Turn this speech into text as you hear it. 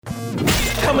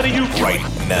Coming to you right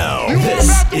now. This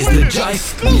is the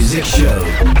Jive Music Show.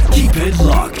 Keep it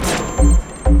locked.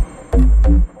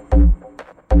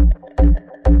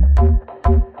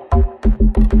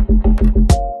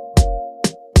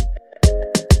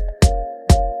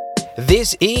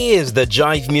 This is the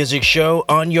Jive Music Show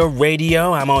on your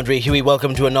radio. I'm Andre Huey.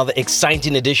 Welcome to another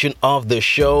exciting edition of the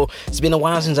show. It's been a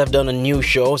while since I've done a new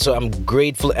show, so I'm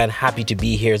grateful and happy to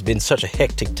be here. It's been such a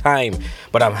hectic time,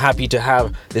 but I'm happy to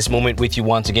have this moment with you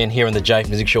once again here on the Jive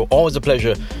Music Show. Always a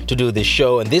pleasure to do this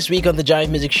show. And this week on the Jive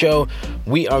Music Show,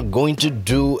 we are going to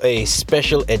do a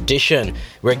special edition.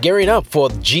 We're gearing up for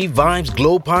Vybez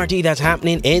Glow Party that's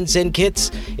happening in St.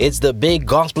 Kitts. It's the big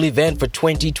gospel event for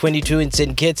 2022 in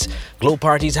St. Kitts. Glow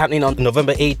Party is happening on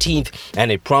November 18th,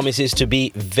 and it promises to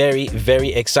be very,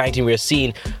 very exciting. We're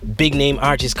seeing big name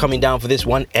artists coming down for this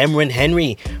one. Emrand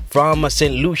Henry from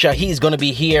St. Lucia, he's going to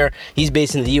be here. He's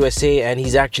based in the USA, and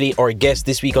he's actually our guest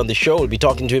this week on the show. We'll be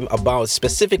talking to him about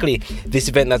specifically this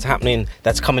event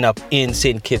that's coming up in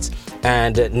St. Kitts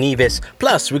and Nevis.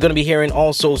 Plus, we're going to be hearing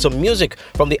also some music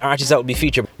from the artists that will be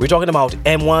featured. We're talking about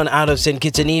M1 out of St.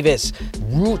 Kitts and Nevis,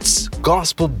 Rootz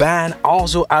Gospel Band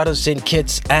also out of St.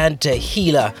 Kitts, and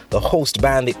Tehillah, the host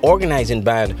band, the organizing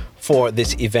band for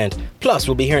this event. Plus,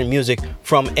 we'll be hearing music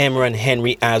from Emrand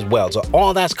Henry as well. So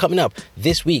all that's coming up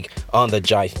this week on the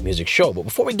Jive Music Show. But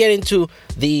before we get into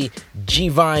the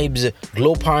Vybez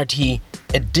Glow Party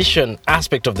edition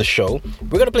aspect of the show,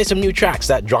 we're going to play some new tracks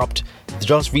that dropped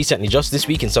just recently, just this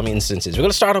week in some instances. We're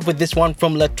going to start off with this one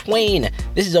from Latwain.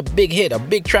 This is a big hit, a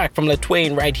big track from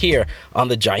Latwain right here on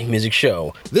the Jive Music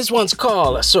Show. This one's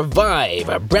called Survive,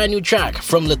 a brand new track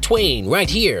from Latwain right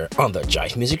here on the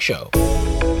Jive Music Show.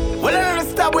 Well, I never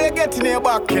stop where you're getting your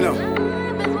back, you know.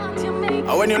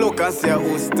 And when you look and see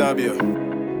who stab you.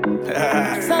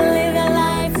 So live your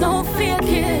life, don't fake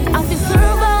it. I feel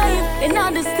survive in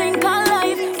all this thing called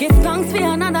life. Give thanks for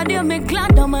another day, make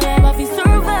glad I'm alive. I feel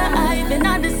survive in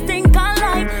all this thing called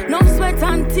life. No sweat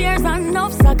and tears and no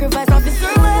sacrifice. I feel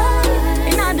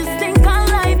survive in all this thing called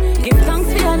life. Give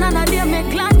thanks for another day,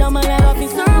 make glad I'm alive. I feel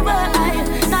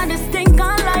survive in all this thing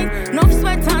called life. No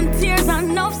sweat and tears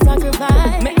and no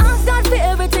sacrifice. Me ask God for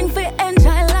everything, for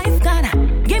enjoy life, God.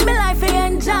 Give me life, for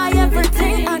enjoy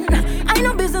everything. And I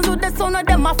know business with the son of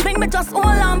them, I fling me just all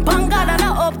on pan God and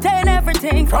I obtain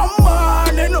everything. From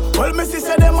morning, well, me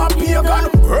sister them a pagan.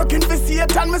 Working for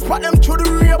Satan, me spot them through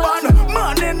the Ray-Ban.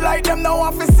 Morning like them now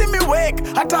want to see me wake.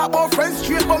 I talk about friends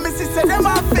straight, but me sister them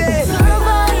a fake.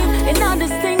 Survive in all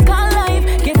this thing called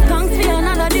life. Give thanks for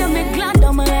another day, make glad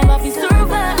I'm alive. I feel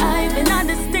survive in all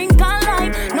this thing called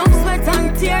life. No sweat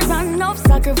and tears and no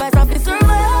sacrifice. I feel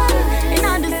survive in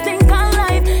all this thing called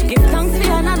life. Give thanks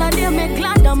for another day, make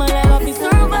glad I'm alive. I feel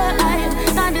survive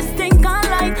in all this thing called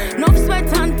life. No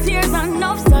sweat and tears and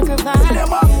no sacrifice. See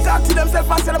them up, talk to themselves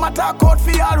and say them a talk out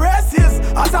for all races.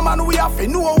 As a man we have to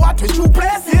know what we true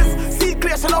places. See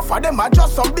clear enough for them are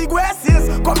just some big races.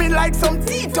 Coming like some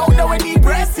teeth out there we need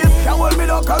braces. Can't hold me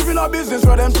down cause we no business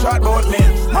where them chat about me.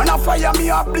 Man a fire me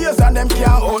up blaze and them can't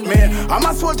out me. I'm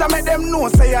a soldier make them know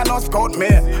say I no scout me.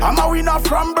 I'm a winner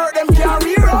from birth them can't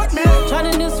reroute me.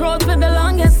 Treading this road for the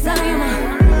longest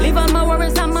time. Leave all my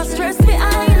worries and my stress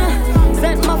behind.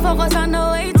 Set my focus on the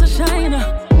way to shine.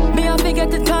 Me I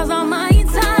forget it cause of my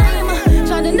time.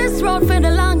 Treading this road for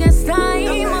the longest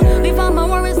time. Leave all my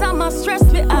worries and my stress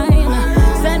behind.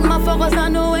 Set my focus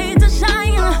on the way to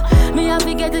shine. Me I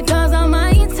forget it cause of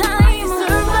my time.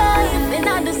 Survive in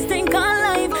all this thing called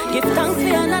life. Give thanks for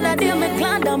another day, me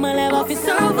glad I'm alive. I feel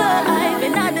survive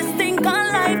in all this thing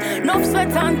called life. No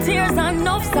sweat and tears and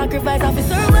no sacrifice. I feel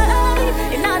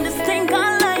survive in all this thing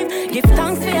called life. Give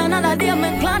thanks for another day,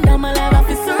 me glad I'm alive. I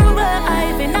feel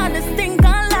survive in all this thing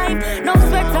called life. No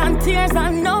sweat and tears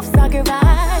and no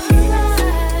sacrifice.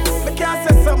 I can't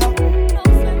say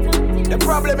something. The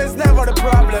problem is never the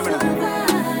problem.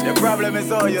 The problem is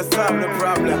how you solve the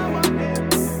problem.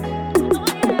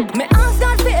 Me ask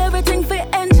God for everything, for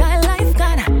enjoy life,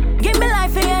 God. Give me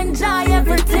life, for enjoy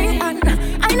everything. And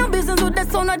I know business with the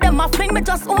son of them, I fling me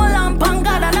just all on pan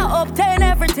God and I obtain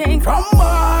everything. From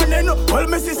morning, well,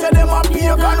 me sister them a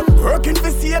pagan. Working for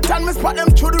Satan, me spot them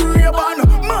through the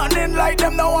Ray-Ban. Morning like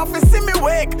them now want to see me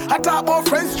wake. I talk about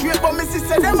friends straight, but me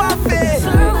sister them a fake.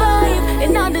 Survive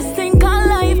in all this thing called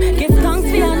life. Give thanks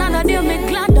for another day, make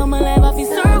glad I'm alive. I feel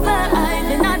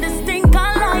survive in all this thing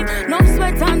called life. No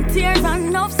sweat and tears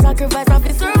and no sacrifice. I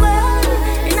feel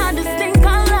survive in all this thing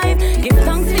called life. Give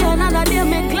thanks for another day,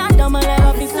 make glad I'm alive.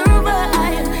 I feel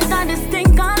survive in all this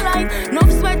thing called life. No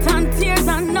sweat and tears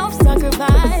and no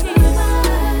sacrifice.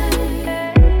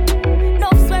 No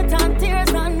sweat and tears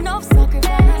and no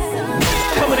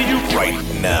sacrifice. Coming to you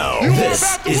right now.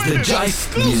 This is is the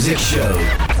Jive Music Show.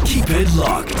 Keep it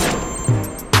locked.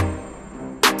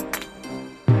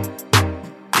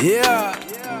 Yeah.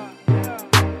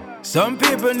 Some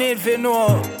people need to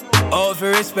know how to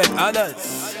respect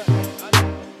others.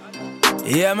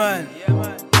 Yeah, man.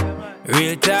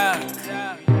 Real talk.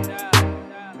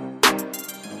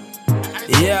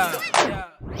 Yeah.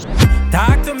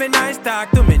 Talk to me nice,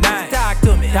 talk to me nice. Talk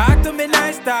to me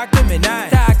nice, talk to me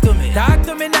nice. Talk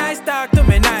to me nice, talk to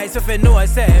me nice. If you know I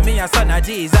say me a son of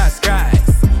Jesus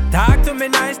Christ. Talk to me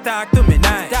nice, talk to me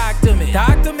nice. Talk to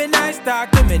me nice,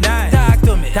 talk to me nice.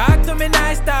 Talk to me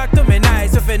nice, talk to me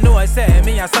nice. If you know I say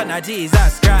me a son of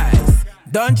Jesus Christ.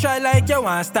 Don't try like you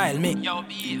want style me.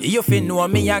 You fin know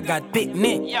me, I got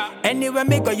picnic. Anywhere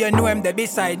me go, you know him there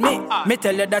beside me. Me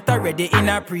tell you that already in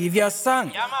a previous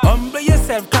song. Humble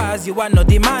yourself cause you are not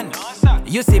the man.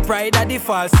 You see pride at the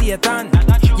false Satan.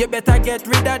 You better get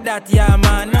rid of that, yeah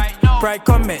man. Pride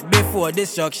commit before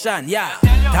destruction, yeah.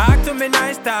 Talk to me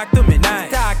nice, talk to me nice.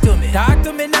 Talk to me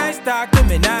nice, talk to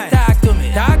me nice. Talk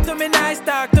to me nice,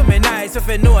 talk to me nice. If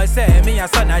you know I say me a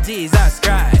son of Jesus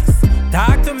Christ.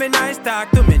 Talk to me nice,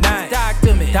 talk to me nice. Talk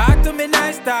to me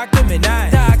nice, talk to me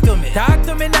nice. Talk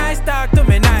to me nice, talk to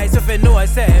me nice. If you know I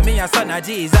say me a son of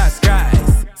Jesus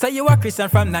Christ. So you a Christian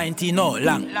from 19 oh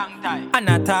long time. And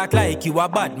I talk like you a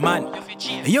bad man.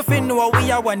 You fin know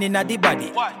we are one in a the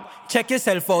body. Check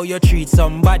yourself how you treat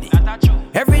somebody.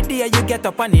 Every day you get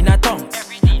up and in a tongues.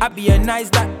 I be a nice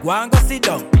that go and go sit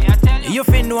down. You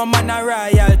fin know man a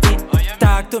royalty.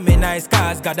 Talk to me nice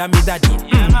cause God a me daddy.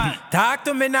 Talk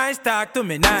to me nice, talk to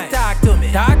me nice. Talk to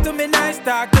me nice,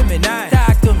 talk to me nice.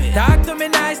 Talk to me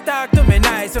nice, talk to me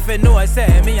nice. If you know I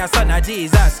say me a son of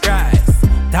Jesus Christ.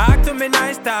 Talk to me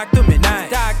nice, talk to me nice.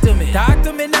 Talk to me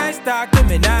nice, talk to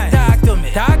me nice.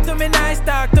 Talk to me nice,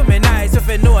 talk to me nice. If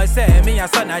you know I say me a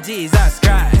son of Jesus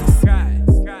Christ.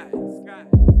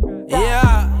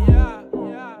 Yeah.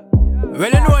 Well,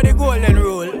 you know the golden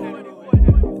rule.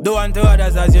 Do unto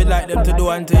others as you'd like them to do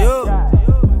unto you.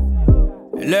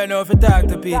 Learn how to talk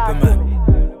to people, man.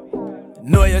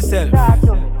 Know yourself.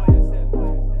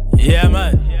 Yeah,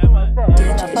 man.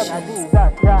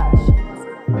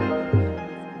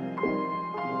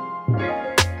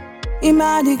 Am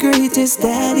I the greatest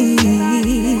daddy?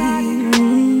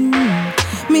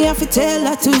 Me have to tell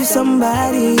that to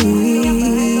somebody.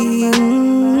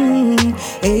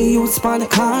 Hey, you span the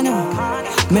corner.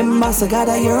 Members, I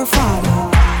got your father.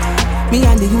 Me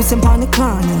and the youths in the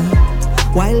corner.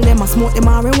 While them a smoke the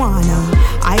marijuana,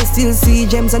 I still see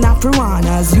gems and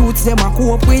piranhas. Youths them a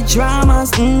cope with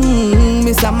dramas.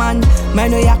 Mr. Man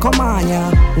know ya come on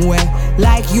ya. Well,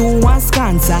 like you want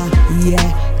cancer,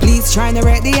 yeah. Please try to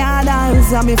wreck the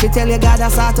others. If you tell you God I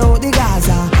sort out the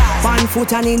Gaza. Fan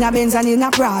foot and in a Benz and in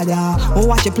a Prada. Oh,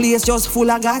 watch a place just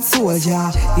full of God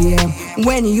soldier. Yeah.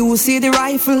 When you see the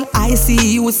rifle, I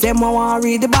see you them who want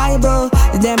read the Bible.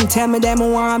 Them tell me them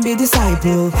who want be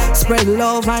disciple. Spread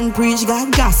love and preach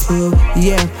God gospel.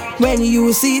 Yeah. When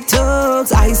you see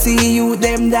thugs, I see you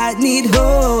them that need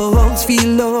hugs. Feel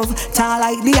love, tall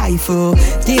like the Eiffel.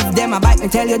 Give them a bike, me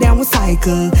tell you them will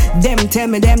cycle. Them tell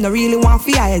me them don't really want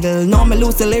fi idle. No me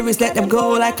lose the lyrics, let them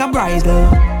go like a bridle.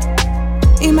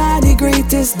 Am I the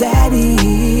greatest daddy?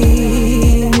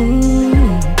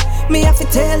 Me have to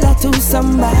tell that to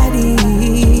somebody.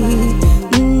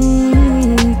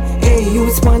 Hey,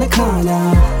 you span the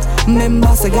corner.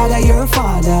 Members, I got your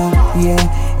father.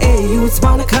 Yeah. Hey, you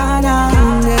span the corner.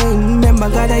 Remember,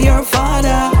 God, your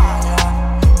father.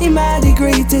 Am I the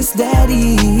greatest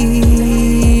daddy?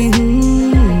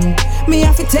 Me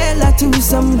have to tell that to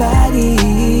somebody.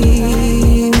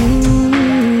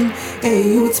 Hey,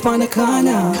 you span the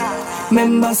corner.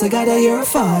 Members, I got your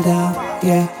father.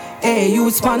 Yeah. Hey, you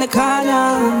span the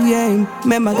corner. Yeah.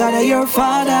 Remember, God, your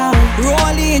father.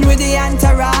 Rolling with the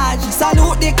entourage.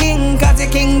 Salute the king, cause the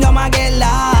kingdom I get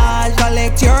large.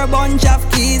 Collect your bunch of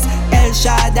keys. El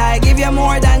Shaddai give you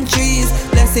more than trees.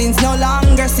 Blessings no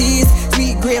longer cease.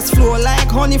 Sweet grace flow like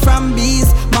honey from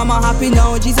bees. Mama happy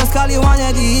now, Jesus call you one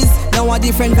of these. Now a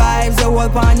different vibes, you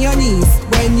hold on your knees.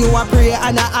 When you a pray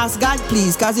and I ask God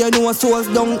please, cause you know souls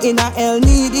down in a hell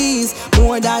need ease.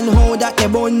 More than how that they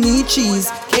bone need cheese.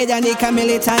 Kaydonica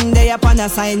militant, they upon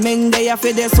assignment. They are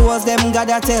for the souls, them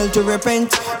gotta tell to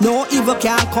repent. No evil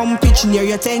can come pitch near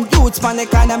your tent. Youths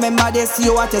panic and remember they see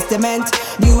your testament.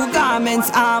 New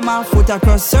garments, armor, foot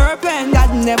across serpent.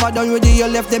 God never done with you, you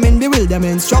left them in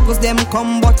bewilderment. Struggles them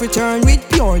come but return with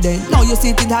pure then. Now you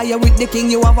seated higher with the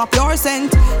king, you have a pure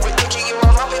scent. With the king you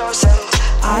have a pure scent.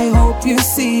 I hope you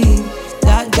see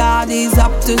that God is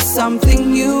up to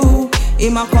something new.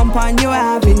 Him a company you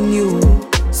having you.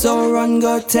 So run,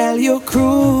 go tell your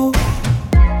crew.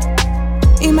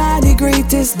 Him a the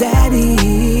greatest daddy.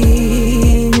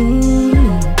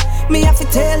 Me have to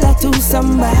tell that to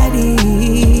somebody.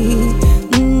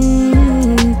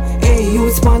 Hey,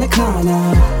 you on the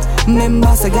corner.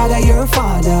 Members, I got your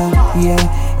father. Yeah.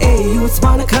 Hey, you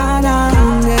on the corner.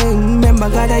 Remember,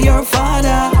 God, your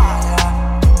father.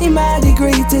 Him a the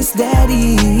greatest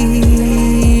daddy.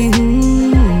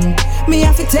 Me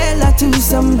have to tell that to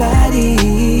somebody.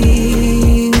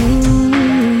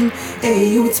 Hey,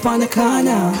 you on the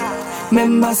corner.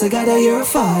 Members, I got your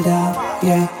father.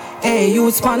 Yeah. Hey,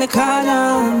 you on the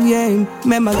corner. Yeah.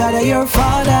 Remember, God, your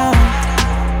father.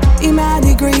 Him a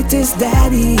the greatest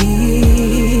daddy.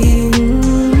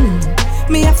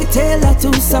 Me have to tell that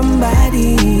to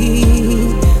somebody.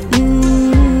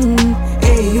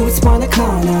 Hey, you on the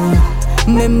corner.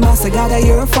 Members, I got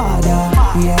your father.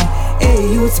 Yeah. Hey,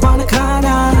 you on the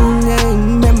corner.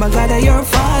 Remember, God, your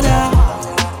father.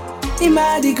 Him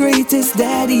a the greatest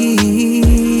daddy.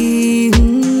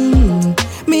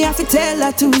 Me have to tell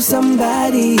that to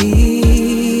somebody.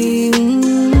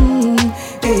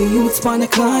 Hey, you on the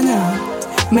corner.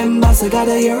 Members, I got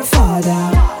your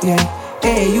father. Yeah.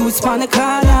 Hey, you on the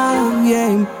corner.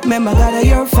 Yeah. Remember, God,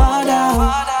 your father.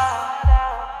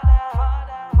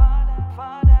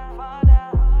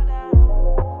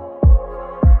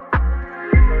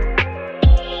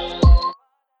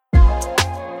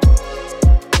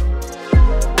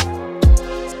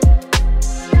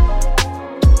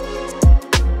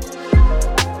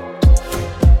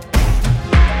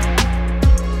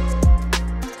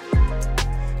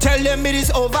 Tell them it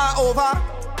is over.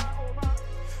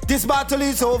 This battle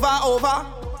is over.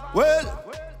 Well,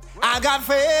 I got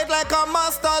faith like a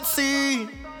mustard seed.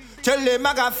 Tell them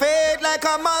I got faith like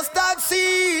a mustard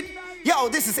seed. Yo,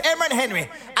 this is Emrand Henry,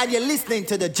 and you're listening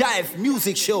to the Jive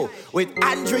Music Show with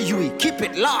Andre Huey. Keep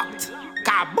it locked.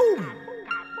 Kaboom!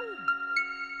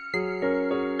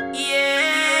 Yeah.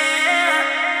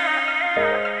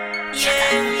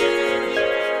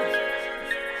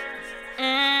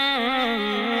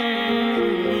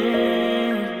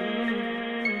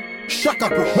 Shut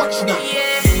up, watch now.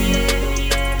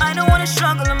 Yeah. I don't wanna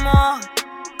struggle no more.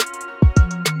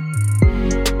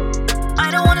 I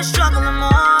don't wanna struggle no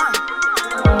more.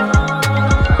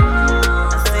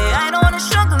 I say I don't wanna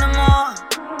struggle no more.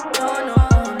 No.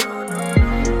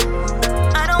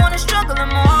 I don't wanna struggle no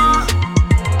more.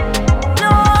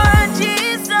 Lord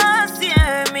Jesus,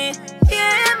 hear me.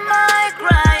 Hear my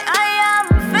cry. I am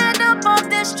fed up of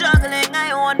this struggling.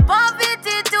 I want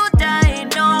poverty to die.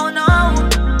 No.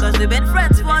 Cause we've been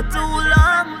friends for too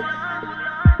long.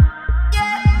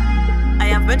 Yeah. I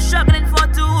have been struggling for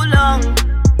too long.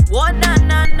 What na.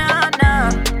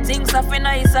 Things are fi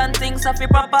nice and things are fi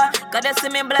proper. Cause they see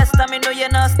me blessed and me know you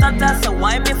not stutter. So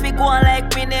why me fi go on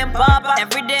like me name Papa?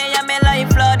 Every day I'm a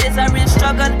life, Lord, is a real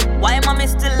struggle. Why mommy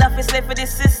still have to slave for the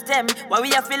system? Why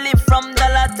we have to live from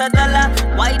dollar to dollar?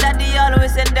 Why daddy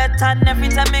always in debt and every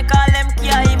time me call them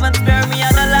can't even spare me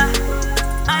a dollar?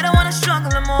 I don't wanna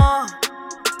struggle no more.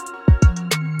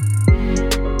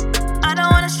 I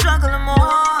don't wanna struggle no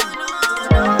more.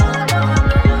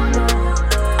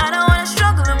 I don't wanna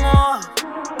struggle no more.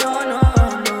 No.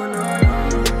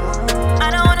 I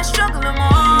don't wanna struggle no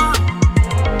more.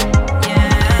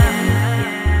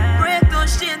 Yeah. Break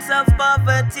those chains of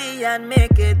poverty and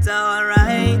make it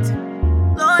alright.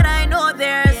 Lord, I know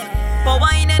there's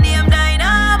power in the name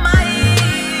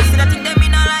dynamite. See that thing them me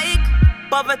not like.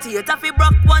 Poverty, it have to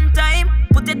broke one time.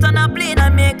 Put it on a plane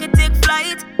and make it take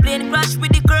flight. Plane crash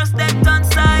with the curse that on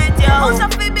sight, yo. House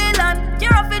of a billion,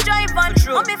 care of a drive on.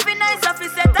 Mommy fi nice, of a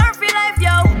set her fi life,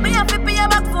 yo. Me have to pay her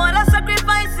back for all the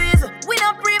sacrifices. We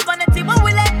don't pray for nothing, but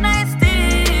we like nice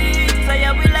things. So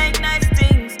yeah, we like nice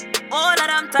things. Oh, that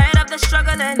I'm tired of the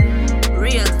struggling.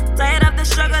 Real, tired of the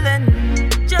struggling.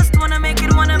 Just wanna make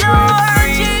it, wanna break free.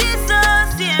 Lord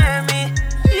Jesus, hear me.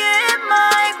 Hear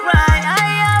my cry.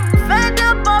 I am fed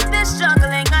up of this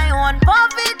struggling. I want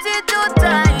poverty to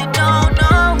die. No.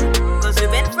 Cause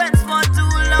we've been friends for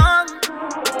too long.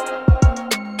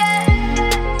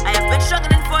 Yeah. I have been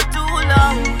struggling for too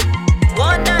long.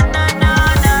 Oh, na.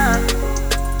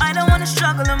 I don't wanna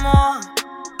struggle no more.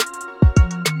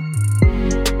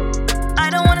 I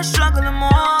don't wanna struggle no more.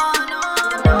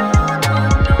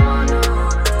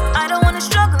 I don't wanna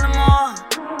struggle no more.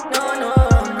 No.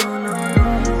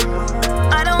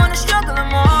 I don't wanna struggle no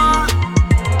more.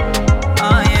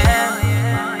 Oh yeah.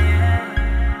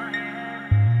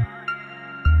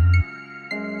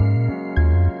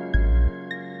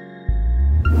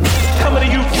 Coming to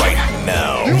you right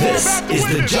now. This is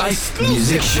the Jive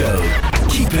Music Show.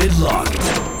 Keep it locked.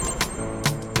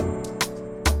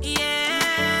 Yeah.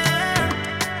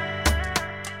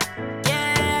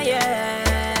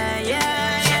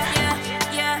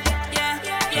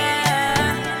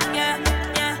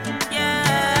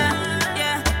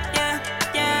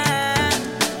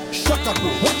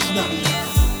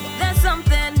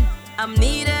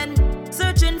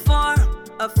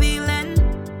 a feeling,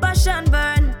 passion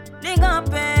burning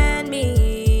up in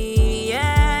me.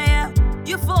 Yeah,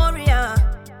 euphoria,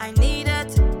 I need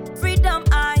it. Freedom,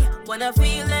 I wanna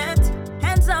feel it.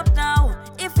 Hands up now,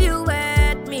 if you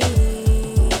with me.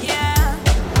 Yeah,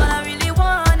 all I really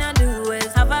wanna do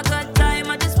is have a good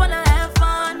time. I just wanna have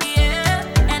fun. Yeah,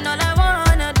 and all I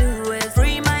wanna do is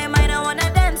free my mind. I wanna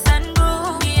dance and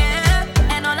groove. Yeah,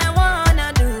 and all I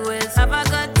wanna do is have a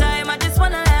good time. I just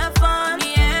wanna have fun.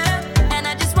 Yeah, and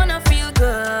I just wanna feel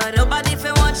good. Nobody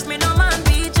fi watch me, no man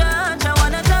be judge. I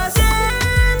wanna just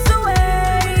dance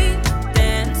away,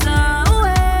 dance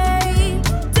away,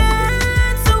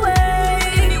 dance away.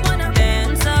 If you wanna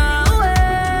dance away,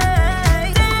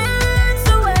 dance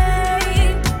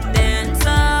away, dance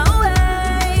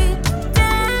away,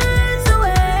 dance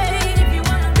away. If you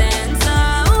wanna dance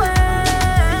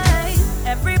away,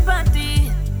 everybody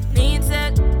needs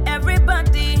it.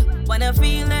 Everybody wanna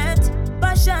feel it.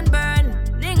 Passion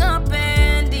burning up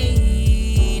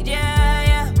indeed.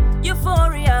 Yeah,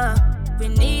 euphoria, we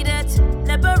need it.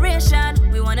 Liberation,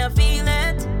 we wanna feel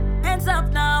it. Hands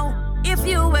up now, if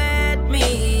you with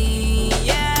me.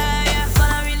 Yeah,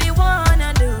 all I really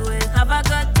wanna do is have a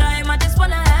good time. I just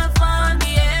wanna have fun.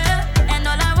 Yeah, and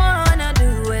all I wanna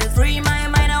do is free my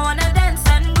mind. I wanna dance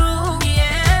and groove.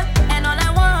 Yeah, and all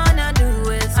I wanna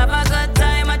do is have a good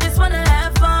time. I just wanna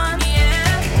have fun.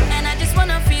 Yeah, and I just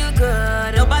wanna feel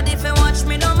good. Nobody fi watch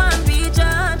me, no man be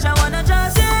judge. I wanna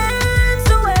just dance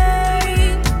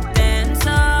away, dance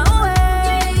away,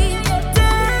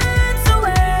 dance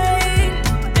away,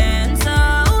 dance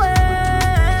away,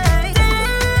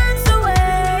 dance away,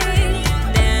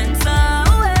 dance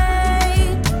away,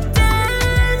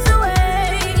 dance away.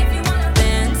 If you wanna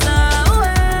dance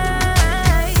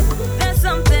away, there's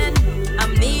something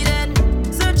I'm needing,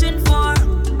 searching for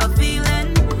a feeling,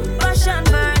 passion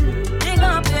burning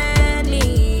up in me.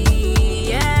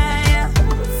 Yeah,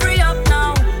 free up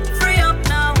now, free up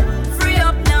now, free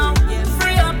up now, yeah,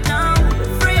 free up now,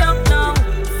 free up now,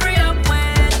 free up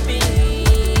with me.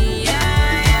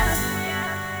 Yeah.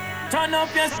 Turn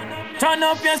up your, turn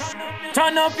up your,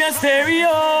 turn up your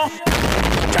stereo.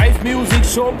 Drive music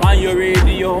show on your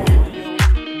radio.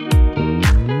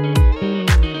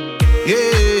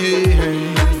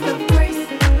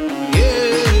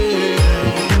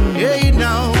 Yeah,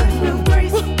 now.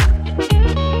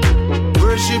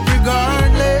 Worship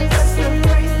regardless.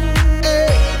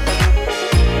 Hey.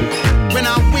 When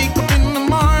I wake up in the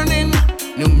morning,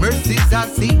 new mercies I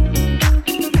see.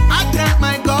 I thank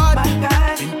my God,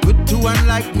 been good to one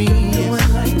like me.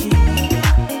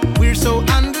 We're so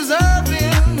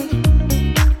undeserving.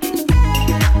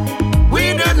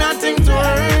 We do nothing to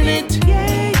earn it.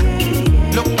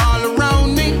 Look all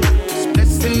around me, His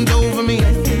blessings over me.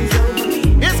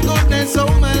 His goodness,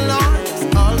 oh my Lord, is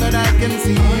all that I can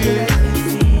see.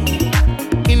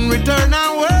 In return I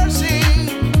worship,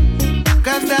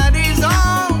 'cause that is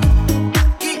all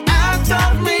He asks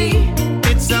of me.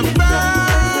 It's a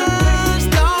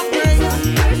burst of grace,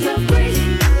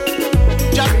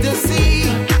 just to see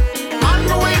on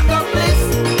the wake up list.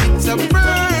 It's a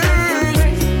burst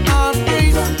of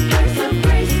grace.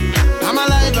 I'm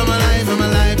alive, I'm alive, I'm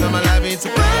alive, I'm alive. It's a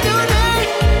brand new day.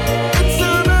 It's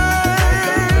a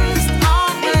burst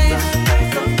of grace,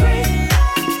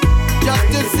 just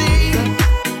to see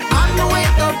on the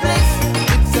wake up list.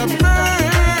 It's a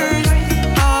burst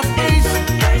of grace.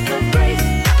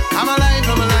 I'm alive,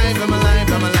 I'm alive, I'm alive,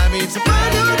 I'm alive. It's a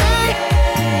brand new day.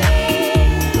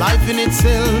 Life in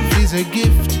itself is a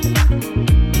gift.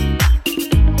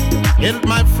 Health,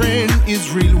 my friend,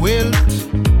 is real wealth.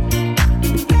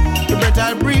 The breath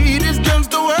I breathe is just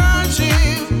to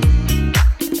worship.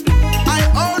 I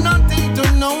owe nothing to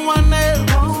no one else.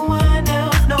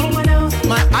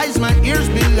 My eyes, my ears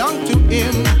belong to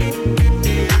Him.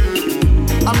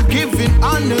 I'm giving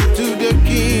honor to the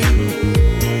King.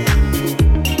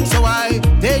 So I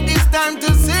take this time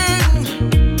to sing.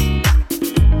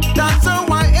 That's how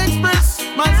I express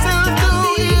myself to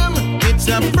Him. It's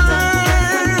a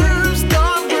burst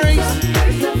of grace,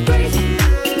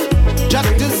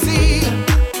 just to see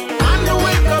on the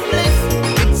wake up list.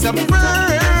 It's a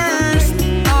burst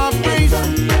of grace.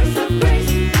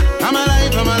 I'm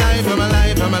alive, I'm alive, I'm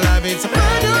alive, I'm alive. It's a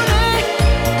brand new day.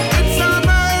 It's a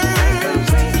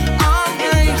burst of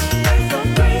grace,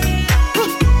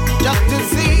 just to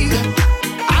see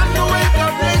on the wake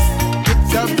up list.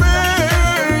 It's a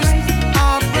burst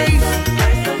of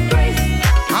grace.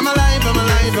 I'm alive, I'm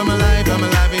alive, I'm alive, I'm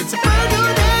alive. It's a brand new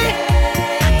day.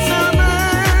 It's a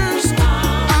burst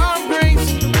of grace,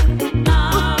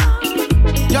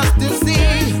 just to see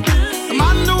I'm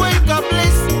on the wake up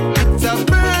list. It's a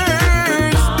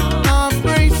burst of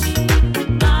grace.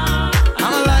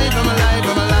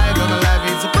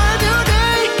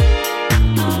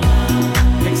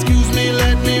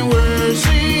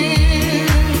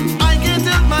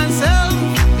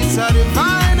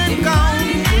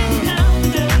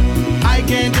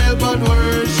 can't help but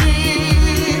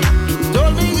worship.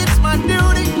 Told me it's my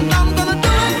duty, I'm gonna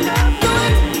do it, do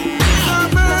it.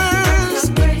 Summers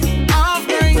of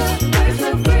grace,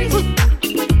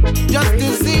 just to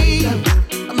see a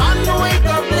man to wake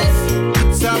up bliss.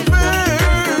 It's a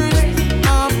burst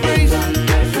of grace.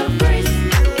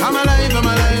 I'm alive, I'm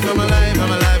alive, I'm alive,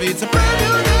 I'm alive. It's a brand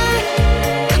new day.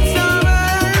 It's a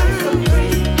burst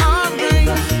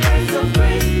of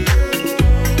grace,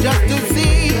 just to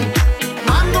see a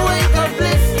man to wake up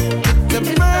bliss. It's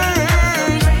a burst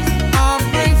of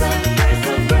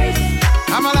grace.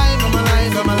 I'm alive, I'm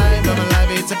alive, I'm alive, I'm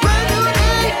alive. It's a brand new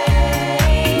day.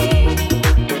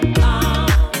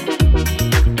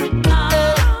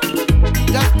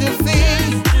 Just to see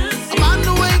a man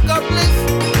to wake up bliss.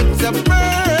 It's a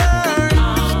burst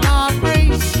of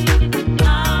grace.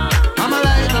 I'm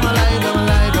alive, I'm alive, I'm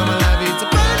alive, I'm alive. It's a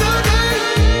brand new day.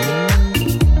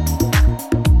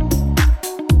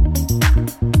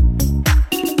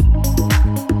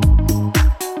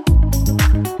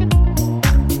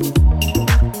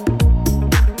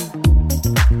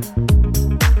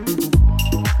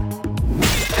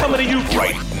 Coming to you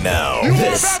right now.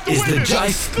 This is the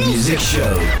Jive Music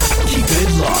Show. Keep it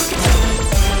locked.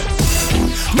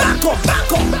 Back up,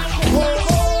 back up.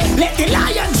 Let the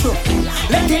lion show.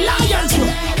 Let the lion show.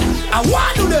 I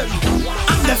want to them.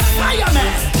 I'm the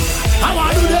fireman. I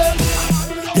want to them.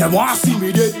 They want to see me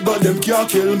dead, but them can't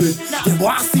kill me. They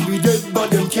want to see me dead, but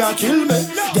them can't kill me.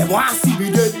 They want to see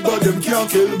me dead, but them can't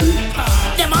kill me.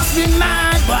 They must be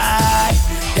mad, boy.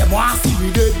 They want to see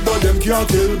me dead, but them can't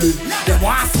kill me. They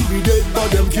want to see me dead, but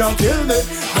them can't kill me.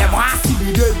 They want to see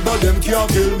me dead, but them can't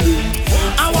kill me.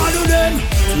 I want to them.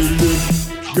 Kill them.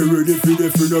 Get ready for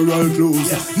the funeral clothes.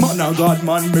 Yes. Man of God,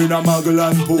 man, me a muggle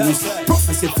and pose.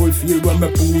 Prophecy fulfilled when me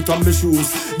put on my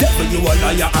shoes. Devil, you a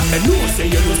liar and me know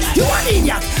say you lose. You an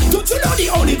idiot, don't you know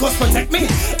the Holy Ghost protect me?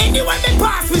 Anywhere me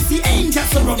pass with the angels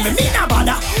surround me. Me no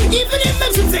bother, even if me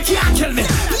dreams they can't kill me.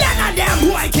 None of them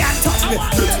boy can't touch me.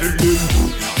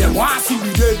 Them want to see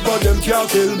me dead, but them can't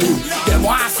kill me. Them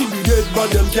want to see me dead, but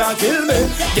them can't kill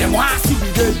me. Them want to see me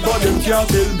dead, but them can't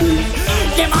kill me.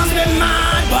 Them must be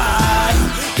mad, boy.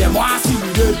 Them want to see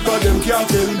me dead, but them can't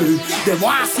kill me. Them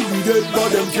want to see me dead, but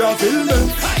them can't kill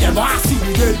me. Them want to see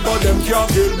me dead, but them can't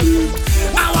kill me.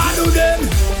 I want to do them.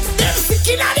 Them sick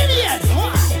in the head.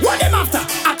 What them after?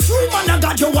 A true man of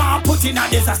God you want put in a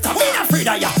disaster. Me not afraid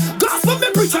of ya. Gospel me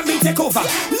preach and me take over.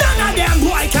 None of them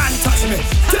boy can touch me.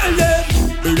 Tell them.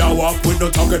 Me a walk with no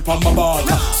target on my back.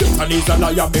 Satan is a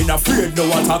liar, me not afraid no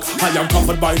attack. I am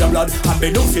covered by the blood and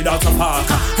me no see that a park.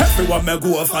 Everyone me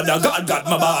go Father God got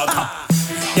my back.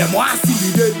 Them want to see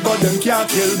me dead, but them can't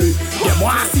kill me. Them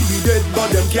want to see me dead, but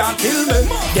them can't kill me.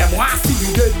 Them want to see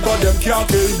me dead, but them can't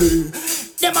kill me.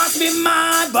 Them must be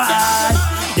mad, bad.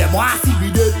 Them want to see me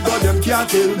dead, but them can't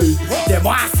kill me. Them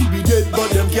want to see me dead, but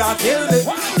them can't kill me.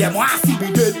 Them want to see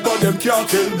me dead, but them can't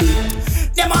kill me.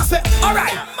 Them must be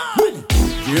alright. Boom.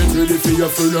 Get ready for your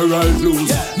funeral clothes.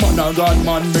 Man of God,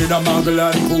 man, me a muggle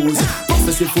and pose.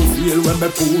 Prophecy fulfilled when me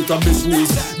put on my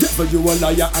shoes. Devil, you a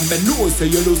liar and me know say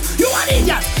you lose. You an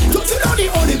idiot, don't you know the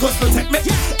Holy Ghost protect me?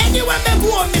 Anywhere me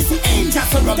go, me see angels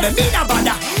surround me. Me no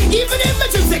bother, even if me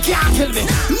dreams they can't kill me.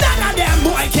 None of them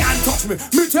boy can't touch me.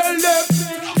 Me tell them,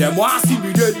 them want to see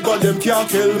me dead, but them can't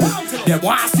kill me. Them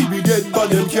want to see me dead, but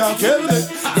them can't kill me.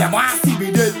 Them want to see me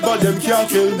dead, but them can't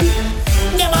kill me.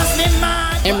 They must be mad.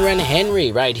 Emrand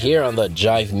Henry right here on the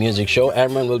Jive Music Show.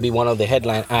 Emrand will be one of the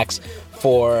headline acts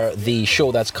for the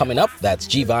show that's coming up. That's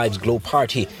Vybez Glow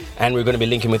Party, and we're going to be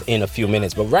linking with in a few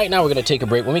minutes. But right now we're going to take a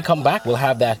break. When we come back, we'll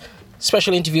have that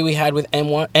special interview we had with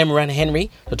Emrand Henry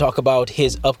to talk about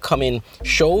his upcoming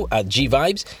show at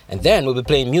Vybez, and then we'll be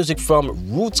playing music from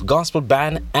Rootz Gospel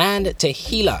Band and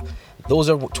Tehillah. Those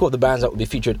are two of the bands that will be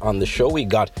featured on the show. We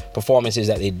got performances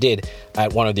that they did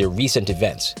at one of their recent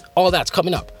events. All that's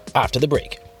coming up after the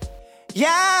break.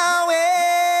 Yahweh,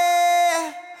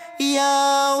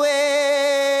 Yahweh,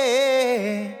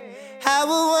 I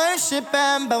will worship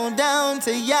and bow down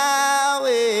to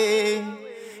Yahweh.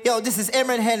 Yo, this is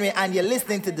Emrand Henry, and you're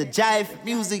listening to the Jive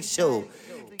Music Show.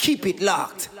 Keep it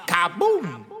locked.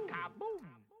 Kaboom!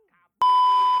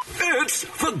 It's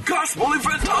the gospel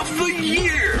event of the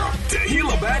year.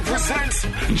 Tehillah Band presents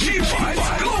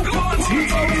Vybez Glow Party.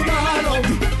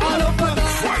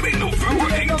 Friday, November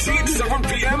 18th, 7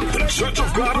 p.m. The Church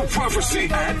of God of Prophecy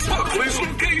at Buckley's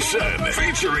location.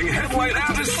 Featuring headline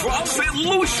artist from St.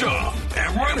 Lucia,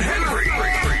 Emrand Henry.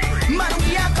 Man,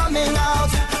 we are coming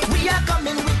out. We are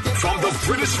coming with the From the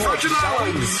British Virgin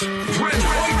Islands, from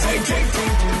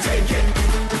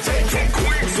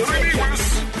Queens to the Nevis,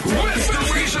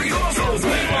 Restoration Gospel.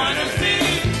 We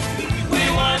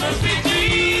wanna see Jesus.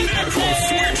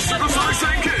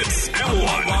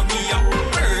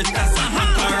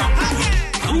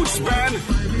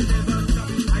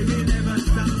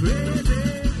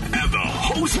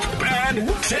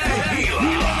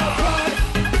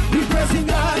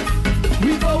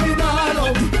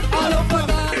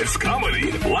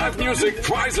 music,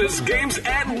 prizes, games,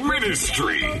 and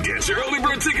ministry. Get your early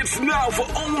bird tickets now for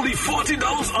only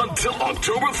 $40 until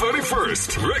October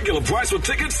 31st. Regular price for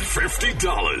tickets,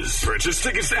 $50. Purchase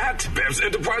tickets at Vybez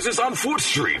Enterprises on 4th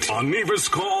Street. On Nevis,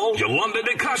 call Yolanda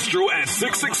de Castro at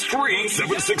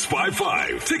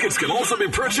 663-7655. Tickets can also be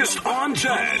purchased on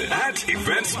JAD at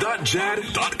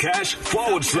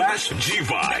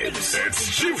events.jad.cash/G-Vibes.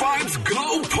 It's G-Vybez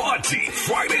Glow Party,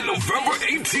 Friday, November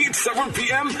 18th, 7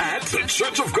 p.m. at the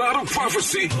Church of God of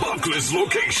Prophecy, Buckley's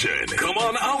location. Come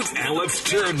on out and let's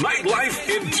turn nightlife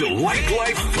into light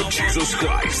life for Jesus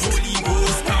Christ.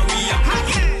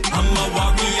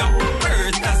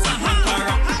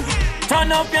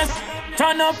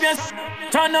 Turn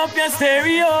up your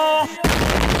stereo.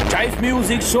 Jive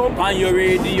music show on your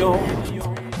radio.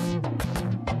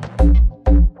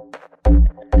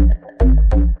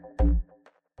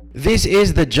 This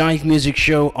is the Jive Music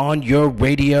Show on your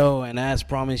radio, and as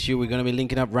promised you, we're going to be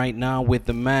linking up right now with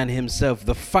the man himself,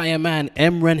 the fireman,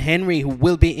 Emrand Henry, who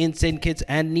will be in St. Kitts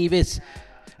and Nevis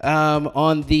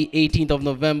on the 18th of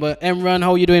November. Emrand,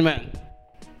 how are you doing, man?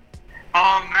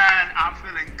 Oh man, I'm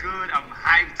feeling good. I'm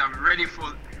hyped. I'm ready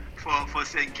for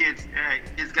St. Kitts.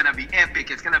 It's gonna be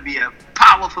epic. It's gonna be a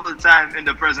powerful time in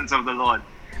the presence of the Lord.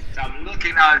 So I'm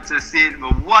looking out to see the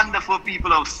wonderful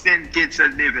people of St. Kitts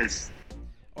and Nevis.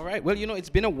 All right. Well, it's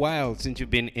been a while since you've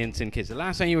been in St. Kitts. The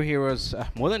last time you were here was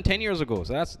more than 10 years ago.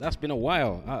 So that's been a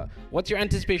while. What's your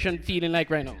anticipation feeling like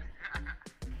right now?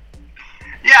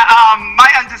 Yeah,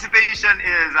 my anticipation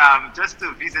is just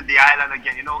to visit the island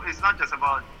again. It's not just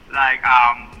about like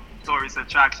tourist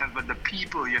attractions, but the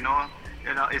people.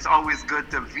 It's always good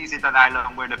to visit an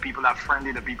island where the people are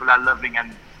friendly, the people are loving.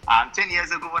 And 10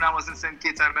 years ago when I was in St.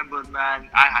 Kitts, I remember, man,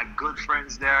 I had good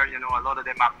friends there. A lot of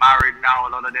them are married now. A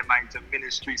lot of them are into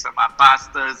ministry. Some are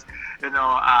pastors, and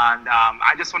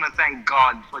I just want to thank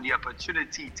God for the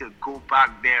opportunity to go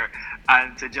back there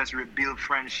and to just rebuild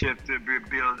friendship, to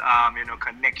rebuild,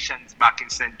 connections back in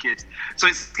St. Kitts. So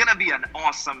it's going to be an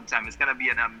awesome time. It's going to be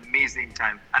an amazing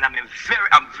time. And I'm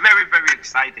very, very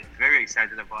excited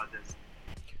about this.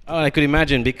 Oh, I could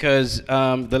imagine, because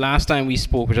the last time we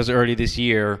spoke, which was early this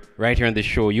year, right here on the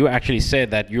show, you actually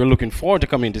said that you're looking forward to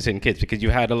coming to St. Kitts because you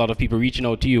had a lot of people reaching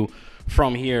out to you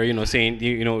from here, saying,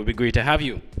 it would be great to have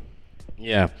you.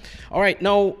 Yeah. All right.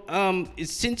 Now,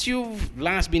 since you've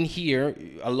last been here,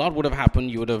 a lot would have happened.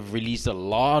 You would have released a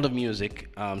lot of music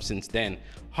since then.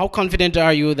 How confident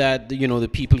are you that, the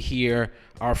people here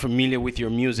are familiar with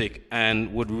your music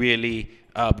and would really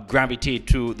gravitate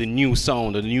to the new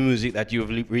sound, the new music that you've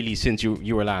released since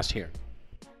you were last here?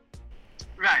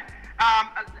 Right.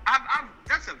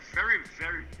 That's a very,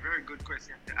 very, very good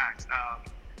question to ask.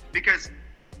 Because,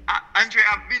 Andre,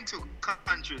 I've been to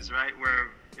countries, right,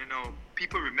 where,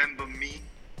 people remember me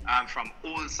from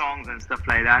old songs and stuff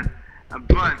like that.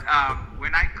 But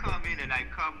when I come in and I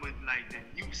come with, like, the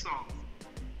new songs,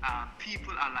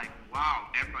 people are like, wow,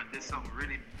 Emrand, this song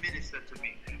really ministered to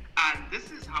me. And this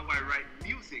is how I write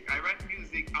music. I write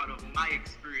music out of my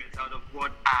experience, out of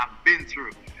what I've been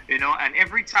through, and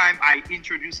every time I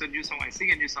introduce a new song, I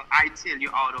sing a new song, I tell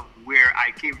you out of where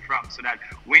I came from, so that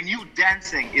when you're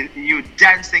dancing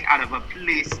out of a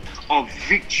place of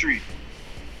victory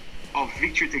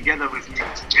together with me.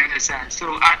 You understand?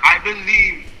 So I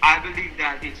believe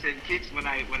that in St. Kitts, when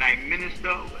I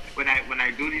minister, when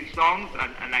I do these songs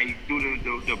and I do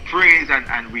the praise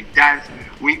and we dance,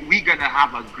 we're gonna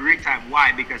have a great time.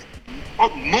 Why? Because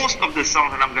most of the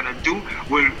songs that I'm gonna do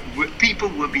people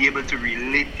will be able to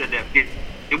relate to them. They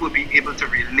will be able to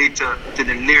relate to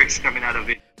the lyrics coming out of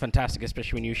it. Fantastic,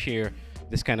 especially when you share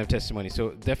this kind of testimony.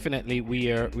 So definitely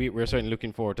we're certainly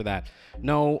looking forward to that.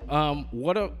 Now,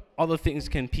 what other things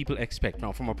can people expect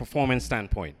now from a performance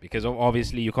standpoint? Because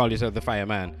obviously you call yourself the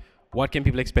fireman. What can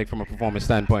people expect from a performance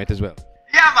standpoint as well?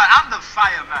 Yeah, man, I'm the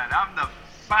fireman.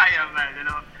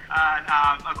 And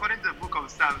according to the book of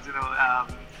Psalms,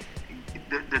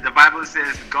 the Bible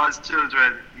says God's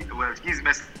children, his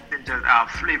messengers are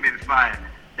flaming fire.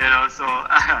 So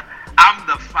I'm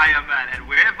the fireman, and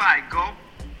wherever I go,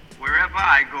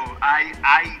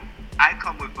 I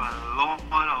come with a lot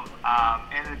of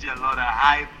energy, a lot of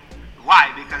hype.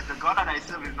 Why? Because the God that I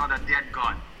serve is not a dead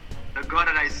God. The God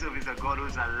that I serve is a God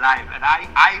who's alive. And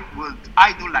I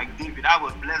do like David. I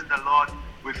will bless the Lord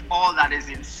with all that is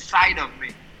inside of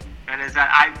me. And it's that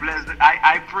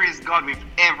I praise God with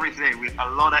everything, with a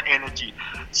lot of energy.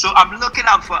 So I'm looking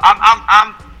out for,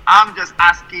 I'm just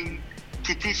asking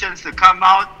Kittitians to come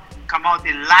out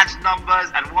in large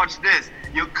numbers, and watch this.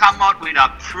 You come out with a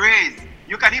praise.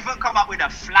 You can even come out with a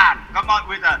flag. Come out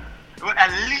with a a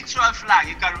literal flag.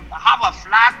 You can have a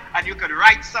flag and you can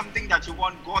write something that you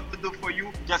want God to do for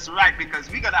you. Just write, because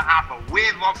we're gonna have a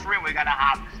wave offering. We're gonna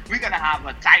have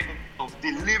a time of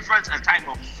deliverance, a time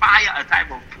of fire, a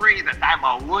time of praise, a time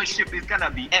of worship. It's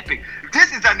gonna be epic.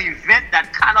 This is an event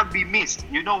that cannot be missed.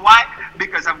 You know why?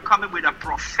 Because I'm coming with a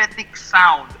prophetic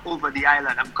sound over the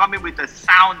island. I'm coming with a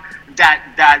sound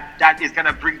that is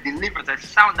gonna bring deliverance, a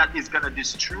sound that is gonna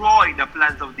destroy the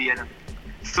plans of the enemy.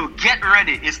 So get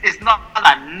ready. It's not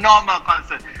a normal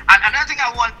concert. And another thing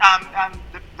I want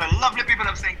the lovely people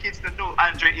of St. Kitts to know,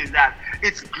 Andre, is that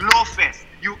it's Glow Fest.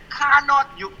 You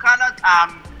cannot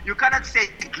say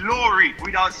glory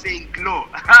without saying glow.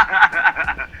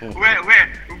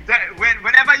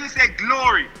 Whenever you say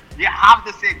glory, you have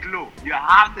to say glow. You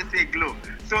have to say glow.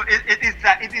 So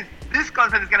this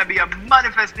concert is going to be a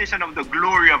manifestation of the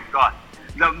glory of God.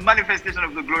 The manifestation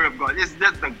of the glory of God. It's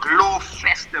just the Glow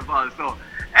Festival. So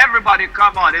everybody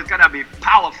come on. It's going to be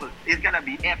powerful. It's going to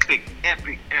be epic.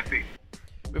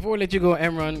 Before we let you go,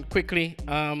 Emrand, quickly,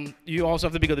 you also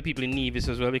have to big up the people in Nevis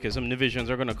as well, because some Nevisians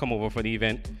are going to come over for the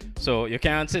event. So you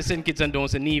can't say St. Kitts and don't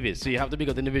say Nevis. So you have to big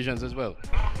up the Nevisians as well.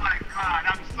 Oh my God,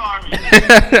 I'm sorry. It's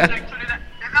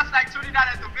just like Trinidad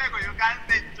and Tobago. You can't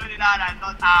say Trinidad and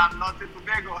not in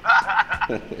Tobago.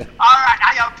 All right,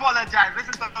 I apologize.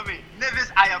 Listen to me.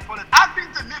 Nevis, I apologize. I've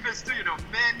been to Nevis too,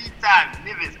 many times.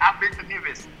 I've been to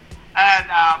Nevis. And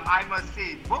I must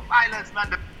say, both islands, man,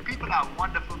 the people are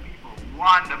wonderful people.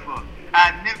 Wonderful.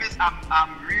 And Nevis,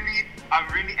 I'm really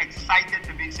excited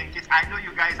to be in St. Kitts. I know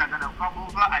you guys are gonna come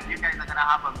over and you guys are gonna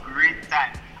have a great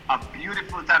time, a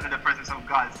beautiful time in the presence of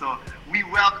God. So we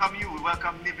welcome you. We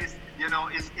welcome Nevis.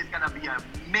 It's gonna be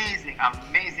amazing.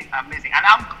 And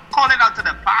I'm calling out to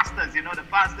the pastors. The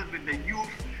pastors with the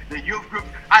youth group.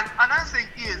 And another thing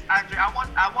is, Andre,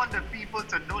 I want the people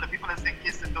to know, the people in St.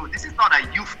 Kitts to know, this is not a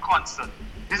youth concert.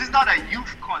 This is not a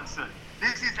youth concert.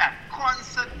 This is a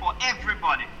concert for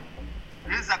everybody.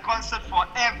 This is a concert for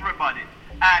everybody.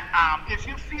 And if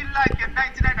you feel like you're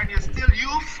 99 and you're still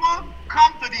youthful,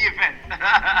 come to the event.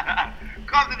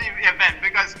 Come to the event,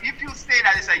 because if you say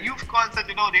that it's a youth concert,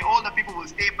 the older people will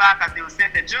stay back and they will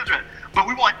send their children. But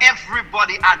we want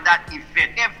everybody at that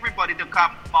event, everybody to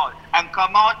come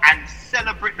out and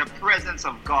celebrate the presence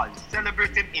of God.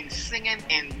 Celebrate Him in singing,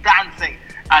 in dancing,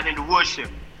 and in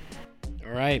worship.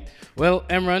 All right. Well,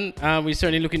 Emrand, we're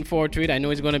certainly looking forward to it. I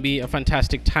know it's going to be a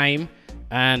fantastic time,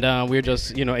 and we're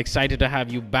just, excited to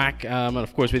have you back. And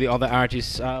of course, with the other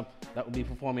artists that will be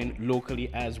performing locally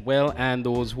as well, and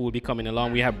those who will be coming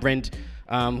along. We have Brent,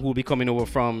 who will be coming over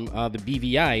from the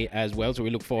BVI as well. So we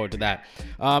look forward to that.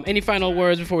 Any final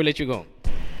words before we let you go?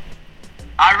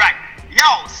 All right.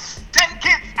 Yo, St.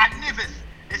 Kitts and Nevis.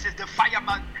 This is the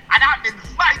Fireman, and I'm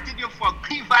inviting you for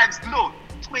Vybez Glow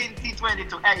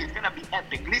 2022. Hey, it's gonna be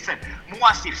epic. Listen, I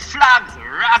want to see flags,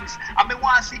 rags, and I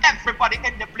want to see everybody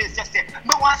in the place just say,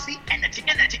 I want to see energy.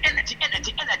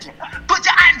 Put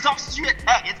your hands up straight.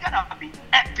 Hey, it's gonna be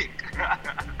epic.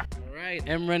 All right,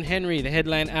 Emrand Henry, the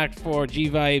headline act for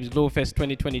Vybez Glow Fest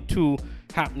 2022,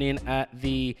 happening at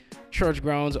the church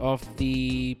grounds of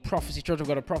the Church of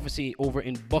God of Prophecy over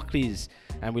in Buckley's,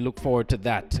 and we look forward to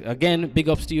that. Again, big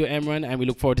ups to you, Emrand, and we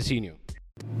look forward to seeing you.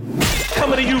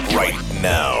 Coming to you right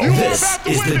now. This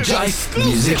is the Jive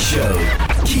Music Show.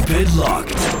 Keep it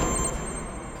locked.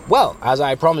 Well, as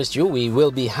I promised you, we will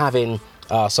be having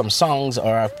some songs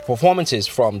or performances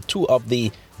from two of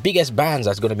the biggest bands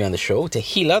that's going to be on the show,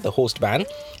 Tehillah, the host band,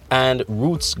 and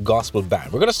Rootz Gospel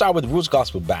Band. We're going to start with Rootz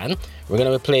Gospel Band. We're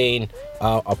going to be playing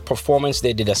a performance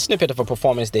they did, a snippet of a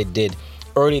performance they did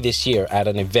early this year at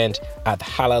an event at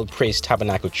Halal Praise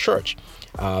Tabernacle Church.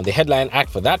 The headline act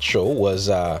for that show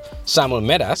was Samuel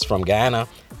Medas from Guyana.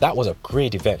 That was a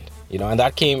great event, and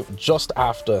that came just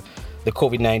after the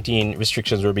COVID-19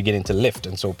 restrictions were beginning to lift,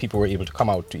 and so people were able to come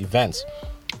out to events.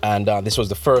 And this was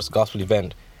the first gospel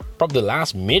event, probably the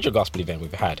last major gospel event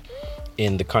we've had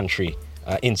in the country,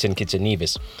 in St. Kitts and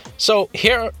Nevis. So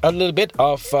here a little bit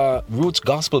of Rootz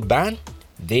Gospel Band.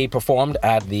 They performed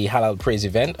at the Halal Praise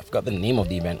event. I forgot the name of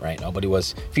the event right now, but it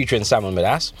was featuring Samuel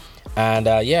Medas. And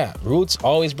Rootz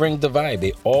always bring the vibe.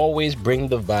 They always bring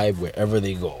the vibe wherever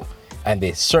they go. And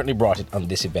they certainly brought it on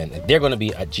this event. And they're going to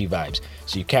be at Vybez.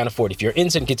 So you can't afford, if you're in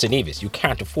St. Kitts and Nevis, you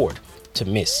can't afford to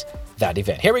miss that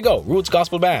event. Here we go. Rootz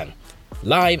Gospel Band,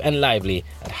 live and lively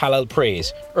at Halal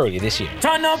Praise early this year.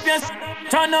 Turn up your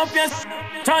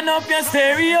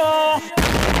stereo.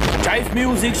 Jive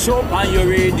Music Show on your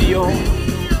radio.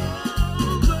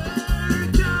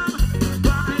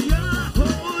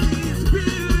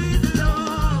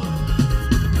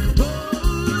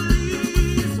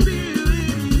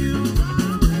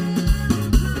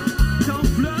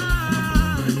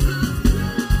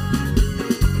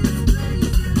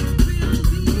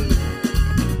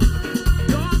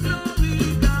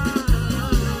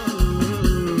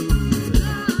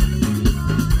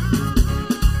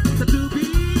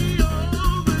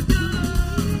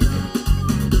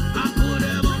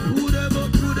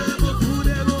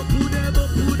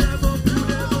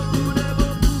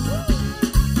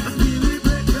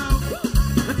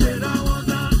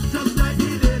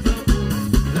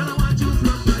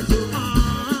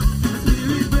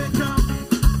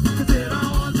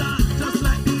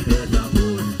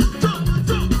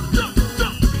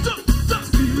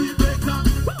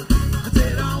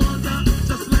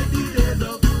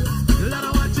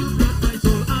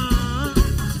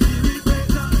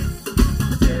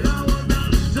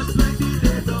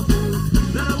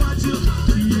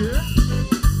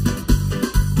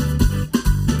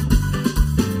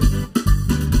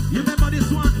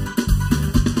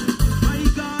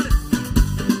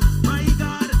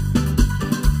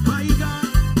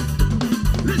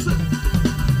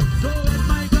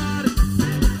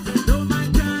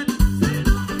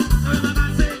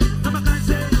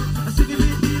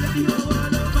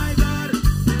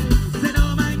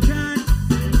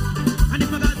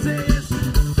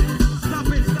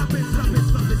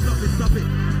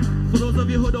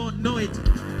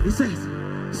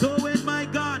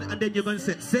 you're going to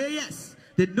say. Say yes.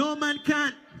 Then no man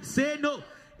can say no.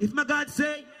 If my God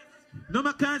say, no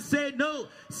man can't say no.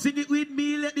 Sing it with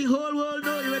me, let the whole world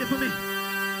know. You ready for me? 1,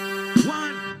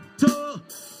 2, 1,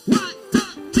 2,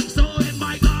 3. So in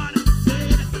my God, say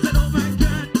yes, say no man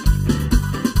can.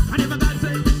 And if my God say,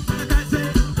 I can't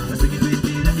say. Sing it with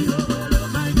me, let the whole world know.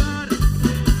 My God,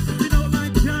 say no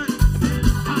man can.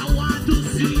 I want to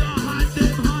see your heart,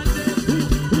 them.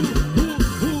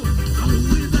 Who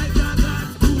is like our God?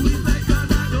 Who is like our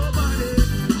God? Nobody.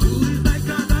 Who is like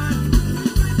our God?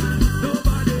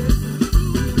 Nobody.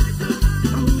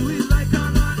 Who is like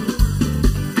our God?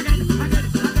 Again.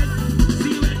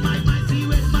 See with my mind, see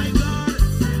with my God.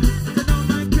 Say no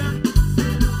man can.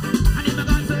 And if my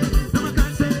God say, no man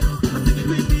can say. I sing it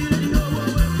with me, let it go.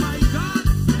 My God,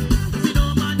 see no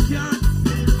man can.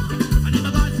 And if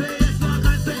my God say, yes, no man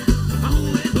can say.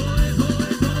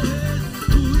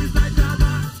 Who is like our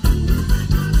God?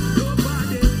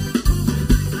 Nobody.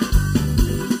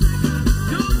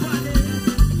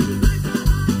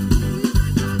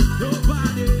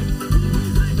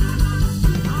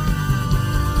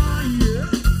 Yeah.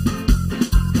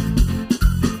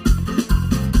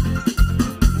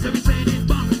 Let me say it,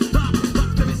 bop,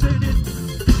 let me say it.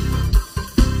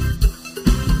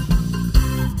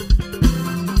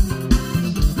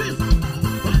 Listen,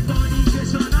 what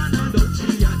fornication and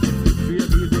adultery and them things we are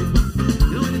giving back. You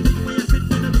know anything when you sit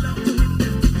when you belong to him,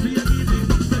 them things we are giving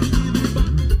back. So we give it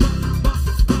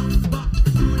back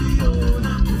to the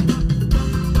owner.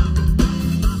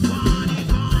 Funny.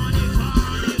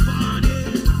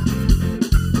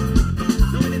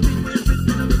 Know anything when you sit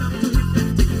when you belong to him, them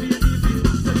things we are giving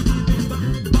back. So we give it back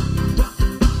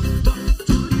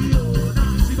to the owner.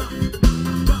 See back.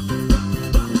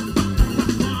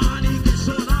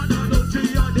 Fornication and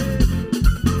adultery are there.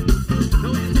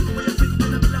 Know anything when you sit when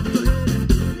you belong to him,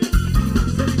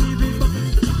 so we give it back.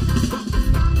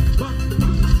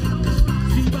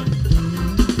 See back.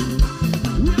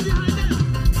 We are behind them.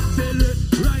 Say left,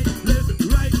 right.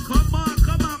 Come on.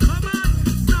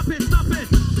 Stop it.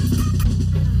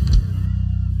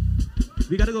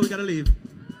 We gotta go, we gotta leave.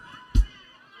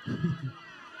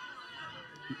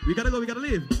 We gotta go, we gotta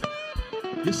leave.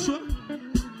 You sure?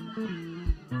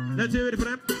 Let's hear it for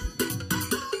them.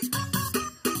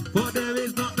 For there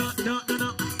is no.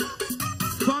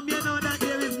 From you know that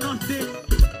there is nothing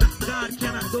that God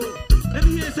cannot do. Let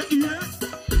me hear you say, yeah.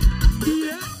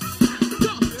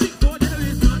 Go. For there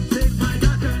is nothing my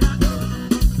God cannot do.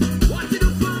 What you do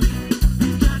for me, He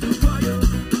can do for you.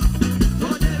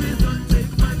 For there is nothing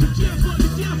my God cannot do.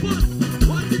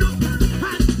 What you do?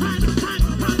 Hand.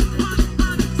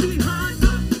 See, hands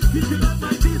up. If you love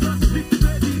my Jesus, lift the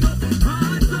baby up.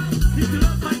 Hands up. If you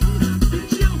love my Jesus,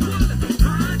 lift your foot.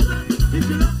 Hands up. If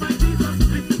you love my Jesus,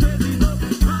 lift the baby up.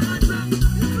 Hands up.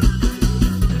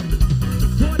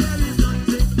 For there is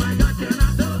nothing my God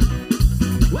cannot do.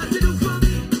 What you do for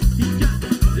me, He can.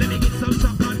 Let me get some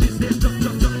jump on this day. Jump.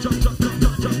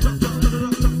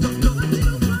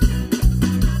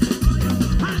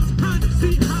 Hands,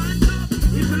 see, hands up.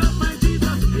 If you love my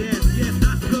Jesus, yes,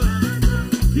 that's good.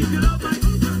 If you love my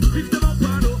Jesus, lift them up,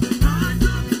 hands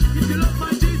up. If you love my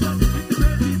Jesus, lift the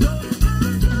babies up.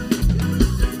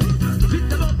 Lift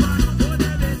them up, for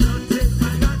there is nothing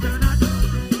my God cannot do.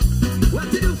 What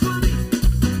you do for me?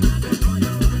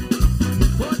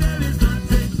 For there is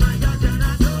nothing my God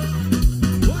cannot do.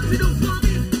 What you do for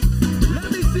me? Let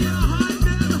me see your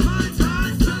hands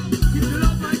up. If you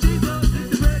love my Jesus,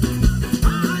 lift the babies.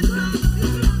 Hands up.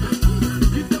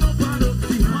 Lift them up,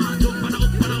 see, hands up, yeah.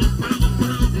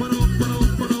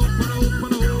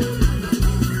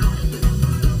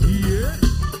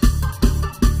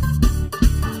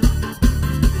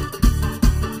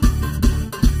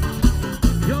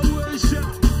 Your worship.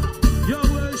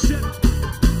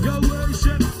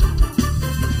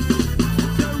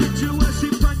 The rich you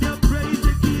worship and your praise,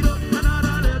 take it up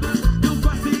another level. You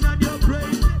fasting and your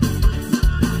praise.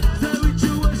 The rich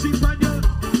you worship and your,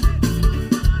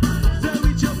 the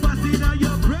rich you fasting and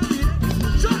your praise.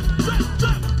 Drop.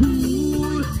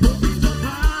 Ooh, put it up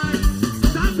high.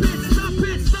 Stop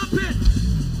it.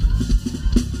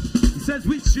 He says,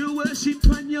 which you worship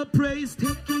and your praise,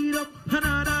 take it up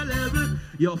another level.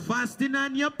 You're fasting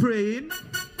and you're praying.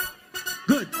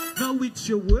 Good. Now with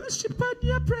your worship and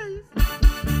your praise,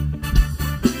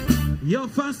 you're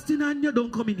fasting and you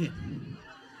don't come in here.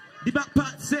 The back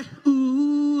part say,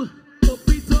 ooh, up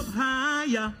it up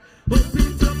higher. Up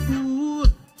it up, ooh,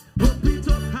 up it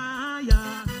up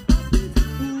higher.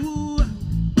 Ooh,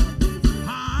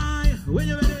 high. When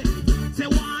you ready, say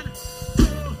 1, 2,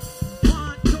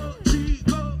 3,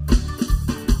 go.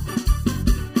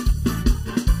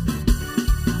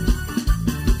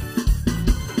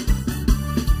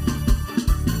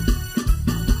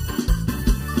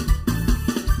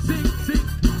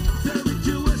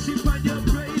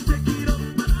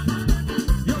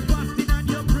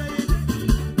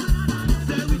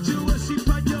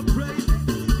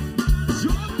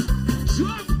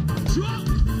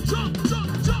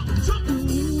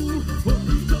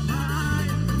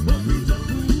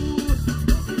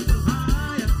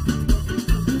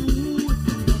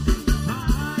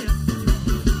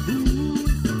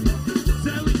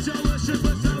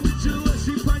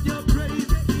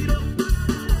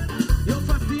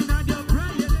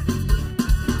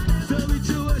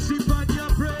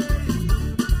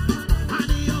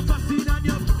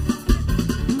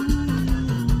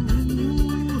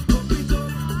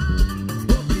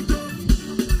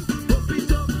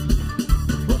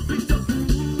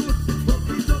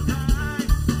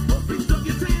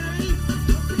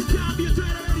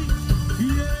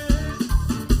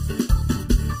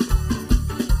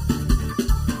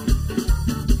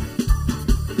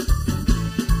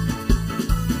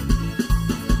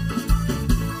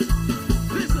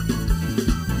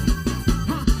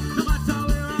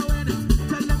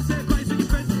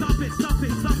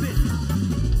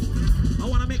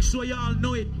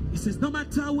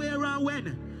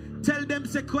 when? Tell them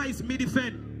say Christ me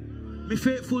defend. Me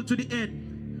faithful to the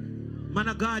end. Man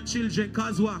of God children,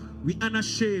 cause what? We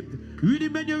unashamed. Ready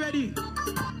when you ready?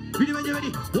 Ready when you ready?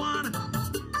 One.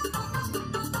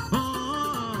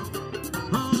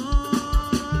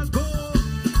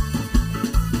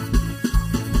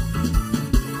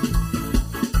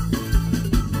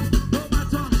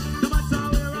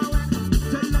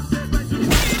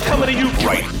 Coming to you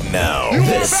right now.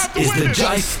 This is the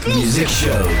Jive Music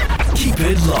Show. Keep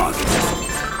it locked.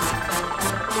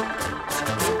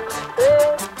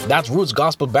 That's Rootz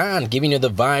Gospel Band giving you the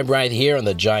vibe right here on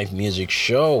the Jive Music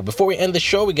Show. Before we end the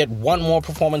show, we get one more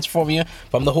performance from you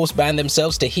from the host band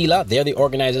themselves, Tehillah. They're the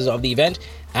organizers of the event,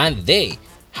 and they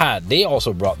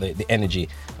also brought the energy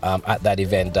at that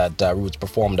event that Rootz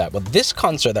performed at. But this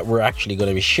concert that we're actually going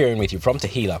to be sharing with you from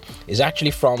Tehillah is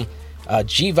actually from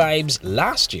G-Vybez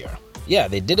last year. Yeah,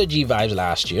 they did a G-Vybez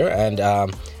last year, and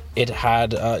it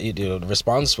had the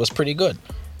response was pretty good.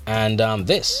 And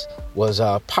this was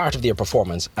part of their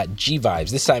performance at G-Vybez.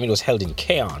 This time it was held in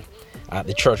Keon at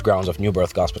the church grounds of New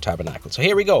Birth Gospel Tabernacle. So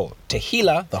here we go.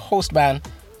 Tehillah, the host band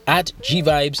at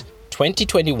G-Vybez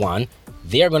 2021.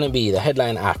 They are going to be the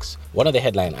headline acts, one of the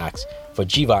headline acts for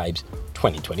G-Vybez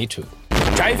 2022.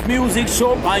 Jive Music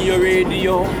Show on your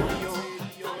radio.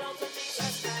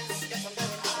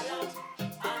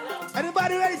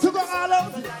 Anybody ready to go all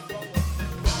out?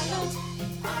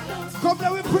 Come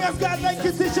now, we praise God like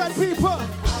Christian people.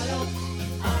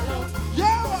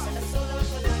 Yeah!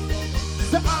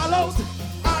 Say all out,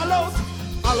 all out,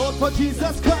 all out for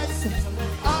Jesus Christ.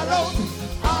 All out,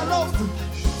 all out.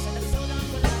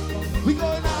 We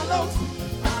going all out.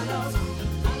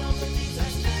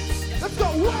 Let's go.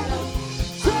 1,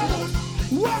 2,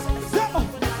 1,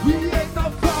 2. We ain't no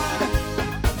fun.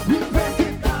 We praise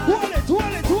it. Hold it.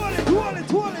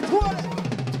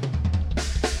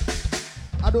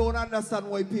 I don't understand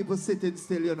why people sitting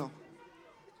still, you know.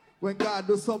 When God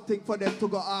do something for them to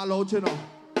go all out, you know.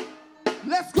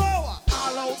 Let's go all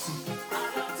out.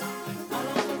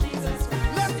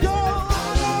 Let's go all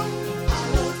out.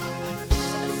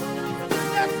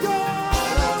 Let's go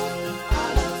all out.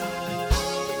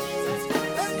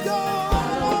 Let's go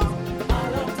all out.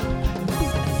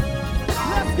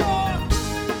 Let's go.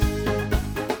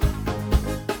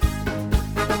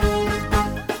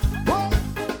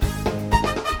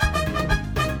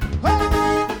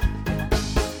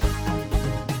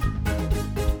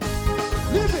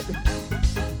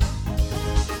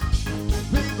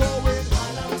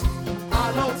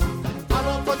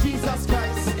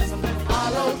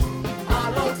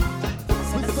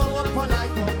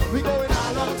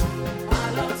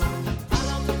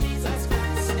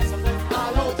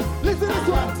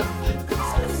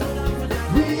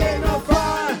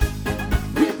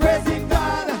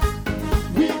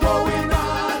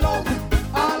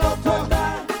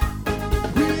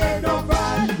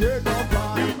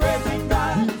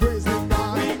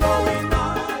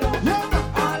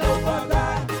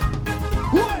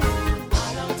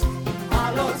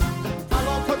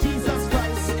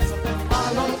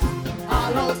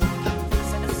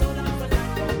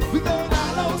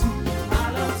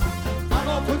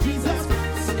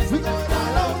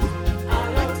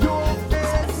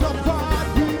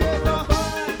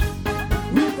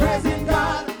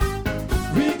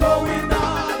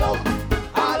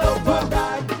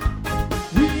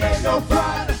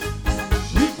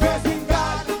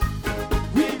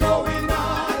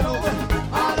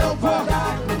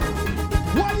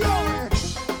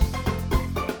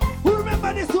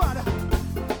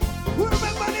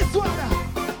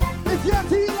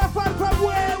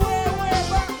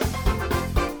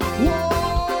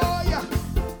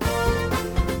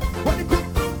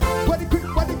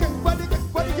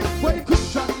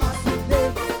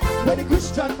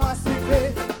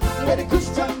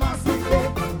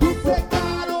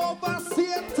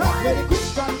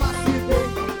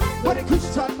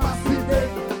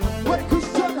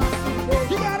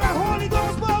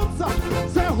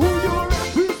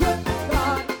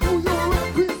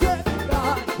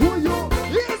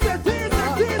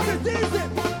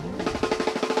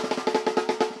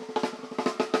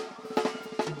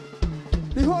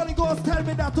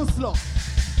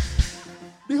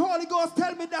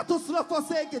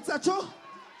 Forsake it, Acho?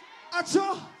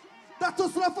 Acho? That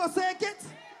was love forsake it?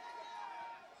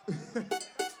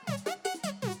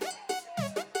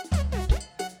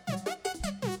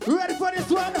 Ready for this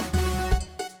one?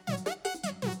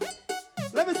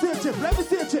 Let me see a chip, let me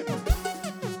see a chip.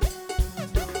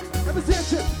 Let me see a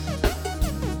chip.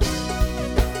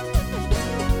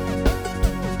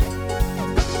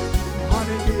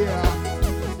 Honey dear,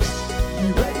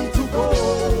 you ready to go?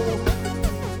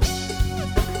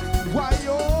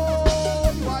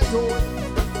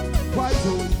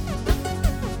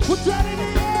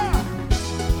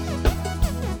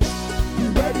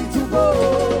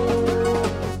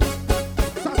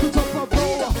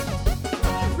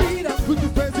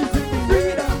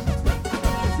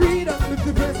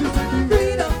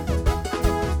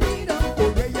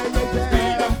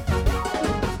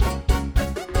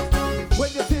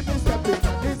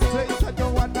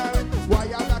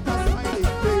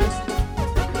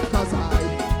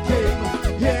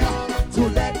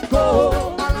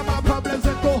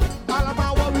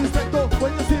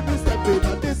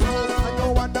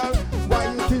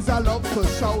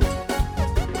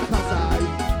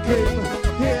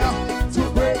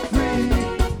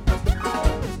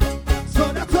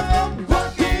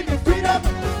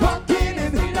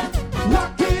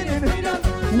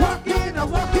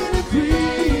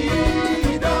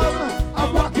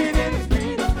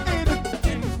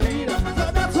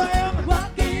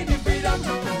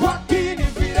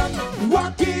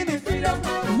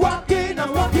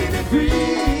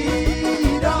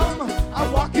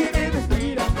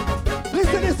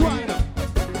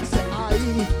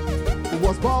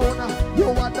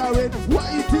 wondering why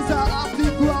it is off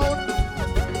the ground.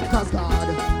 Cause God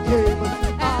came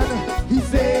and He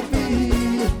saved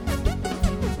me.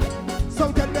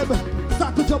 So tell them,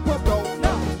 start to jump up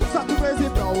now, start to raise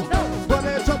it now. But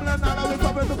they're troubling now, we're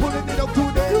coming to pulling it up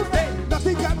today.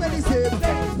 Nothing can really save,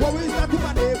 worries not in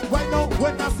my name. Right now,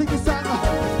 when I sing this song,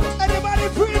 anybody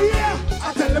free here?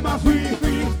 I tell them I'm free,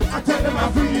 I tell them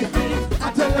I'm free,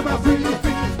 I tell them I'm free,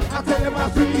 I tell them I'm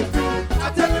free,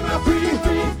 I tell them I'm free,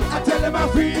 I tell them I'm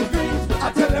free,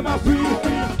 I tell them I'm free,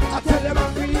 I tell them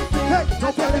I'm free. Hey,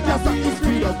 nobody can stop this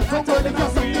freedom, nobody can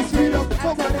stop this freedom,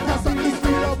 nobody can stop this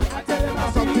freedom. I tell them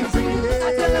I'm something free,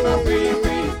 I tell them I'm free,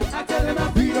 I tell them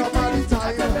I'm freedom all the time,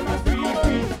 I tell them I'm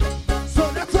free. So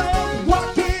that's why I'm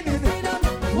walking in freedom,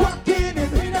 walking in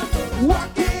freedom,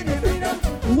 walking in freedom,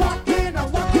 walking,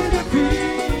 I'm walking in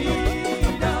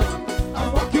freedom, I'm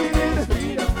walking in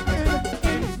freedom,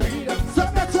 in freedom. So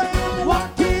that's why I'm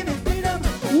walking in freedom,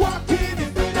 walking in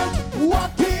freedom,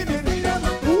 walking in freedom,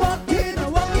 walking,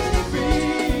 I'm walking in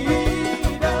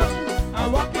freedom,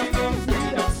 I'm walking in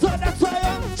freedom. So that's why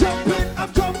I'm jumping, I'm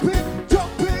jumping,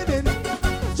 jumping in,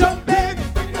 jumping,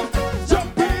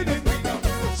 jumping in,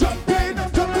 jumping, I'm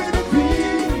jumping in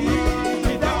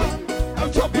freedom, I'm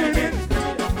jumping in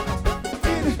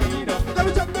freedom. Let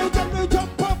me jump,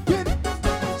 jump up in,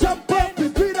 jump up in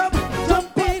freedom,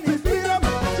 jumping in freedom,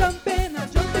 jumping, I'm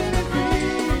jumping in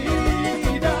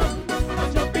freedom, I'm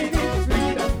jumping in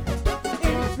freedom,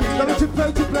 in freedom. Let me chip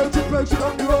down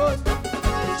the road,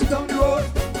 chip down the road,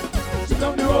 chip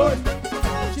down the road,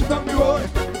 chip down the road,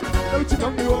 let me chip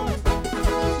down the road, chip down the road,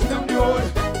 chip down the road,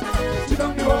 chip down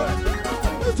the road, chip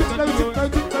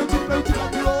down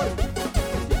the road,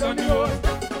 chip down the road,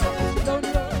 chip down the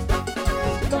road,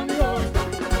 chip down the road,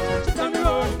 chip down the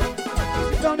road,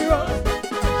 chip down the road,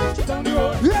 chip down the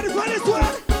road. You ready for this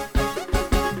one?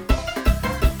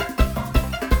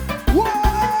 What?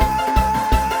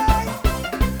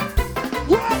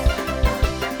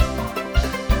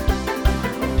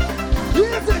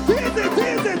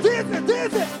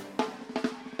 Easy.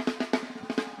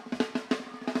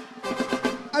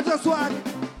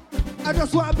 I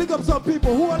just want to big up some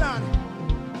people. Hold on.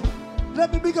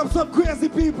 Let me big up some crazy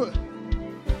people.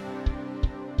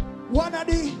 One of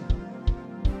the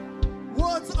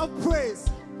words of praise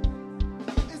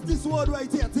is this word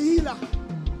right here, Tehillah.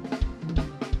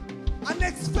 Our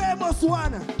next famous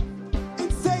one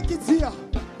in St. Kitts here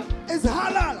is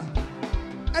Halal.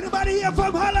 Anybody here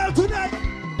from Halal tonight?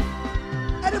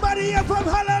 Anybody here from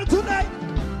Halal tonight?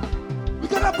 We're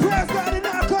gonna praise God in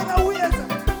our kind of ways.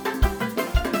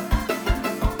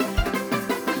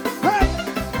 Hey!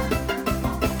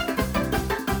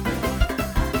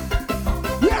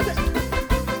 Yes!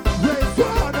 Raise your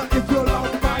hand if you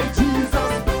love my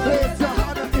Jesus. Raise your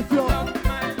hand if you love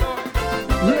my Lord.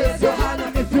 Raise your hand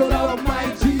if you love my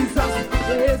Jesus.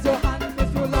 Raise your hand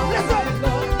if you love my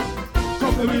Lord.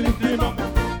 Come let me lift him up.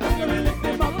 Come let me lift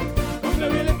him up. Come let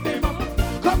me lift him up.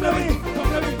 Come let me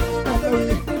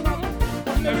lift him up.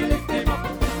 Come let me lift him up.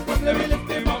 Come let me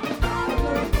lift him up.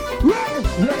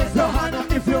 Raise your hand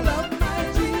if you love my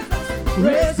Jesus.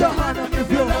 Raise your hand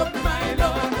if you love my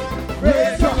Lord.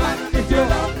 Raise your hand if you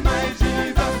love my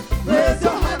Jesus. Raise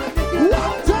your hand if you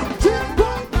love my Jesus.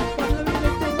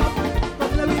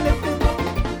 Come let me lift him up.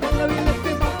 Come let me lift him up. Come let me lift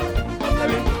him up. Come let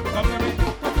me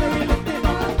lift him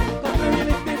up. Come let me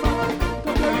lift him up.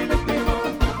 Come let me lift him up.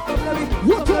 Come let me lift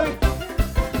him up.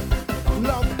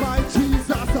 Love my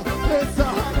Jesus. Raise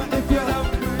your hand if you love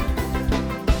me.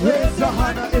 Raise your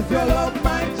hand if you love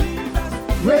my Jesus.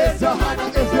 Raise your hand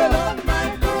if you love my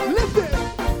Lord. Lift it.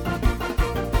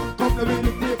 Come let me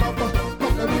lift him up.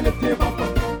 Come let me lift him up.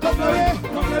 Come let me lift him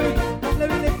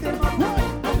up.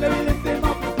 Come let me lift him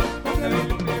up. Come let me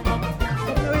lift him up.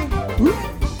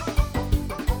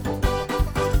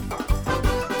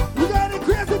 We got any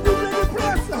crazy people in the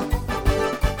place.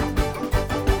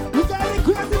 We got any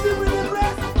crazy people in the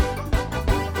place.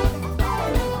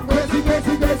 Crazy,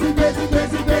 crazy, crazy, crazy,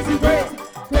 crazy, crazy, crazy.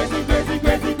 Crazy, crazy,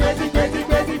 crazy, crazy, crazy,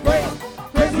 crazy, crazy.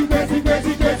 Crazy, crazy,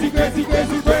 crazy, crazy, crazy,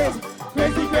 crazy, crazy.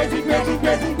 Crazy, crazy, crazy,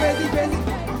 crazy, crazy, crazy.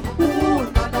 Ooh,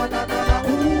 na na na na na.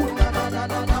 Ooh, na na na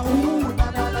na na. Ooh, na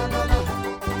na na na na.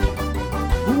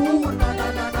 Ooh, na na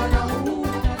na na na. Ooh,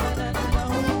 na na na na.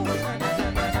 Ooh, na na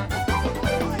na na.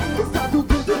 It's time to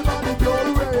give him all the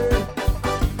glory.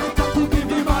 It's time to give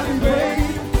him all the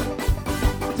praise.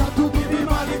 It's time to give him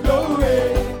all the glory.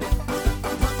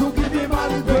 It's time to give him all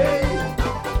the praise.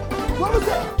 What was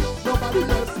that?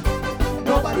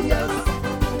 Nobody else.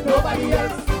 Nobody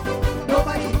else.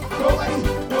 Nobody else.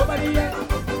 Nobody else.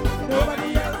 Nobody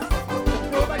else.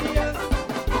 Nobody else.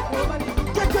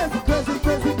 Get crazy, crazy,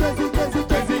 crazy, crazy, crazy,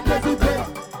 crazy, crazy, crazy,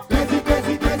 crazy,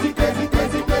 crazy,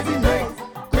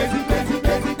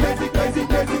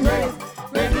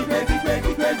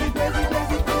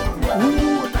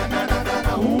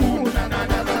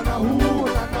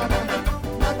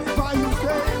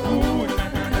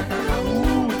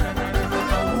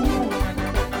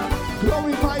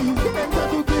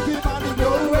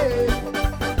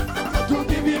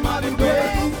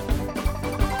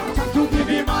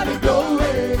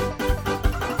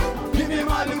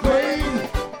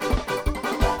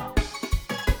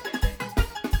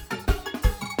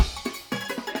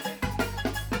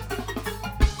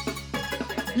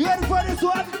 You ready for this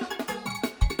one?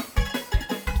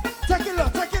 Take it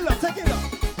up, take it up, take it up.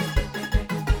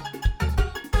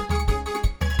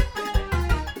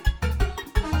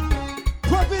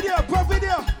 Pro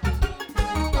video.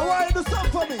 I want you to do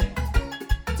something for me.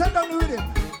 Turn down the rhythm.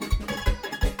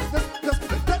 Just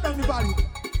turn down the volume.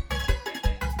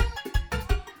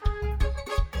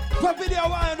 Pro video, I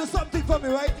want you to do something for me,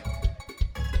 right?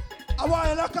 I want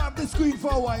you to lock off the screen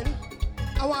for a while.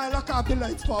 I want you to lock off the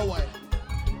lights for a while.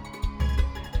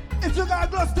 If you got a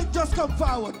glow stick, just come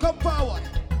forward. Come forward.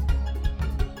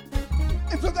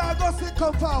 If you got a glow stick,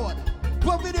 come forward.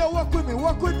 Pro video, walk with me.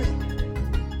 Walk with me.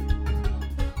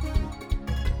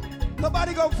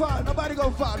 Nobody go far. Nobody go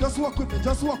far. Just walk with me.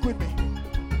 Just walk with me.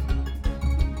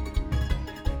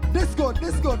 This good.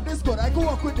 This good. This good. I can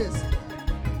walk with this.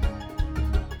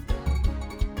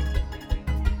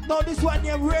 Now this one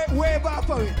here wave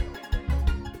after it.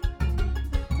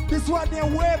 This one here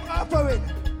wave after it.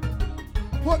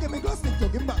 Who give me glow stick to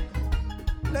give back?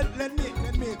 Let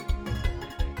me.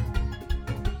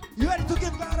 You ready to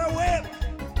give God a wave?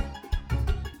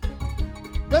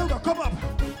 There we go, come up.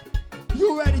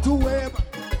 You ready to wave?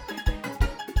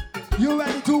 You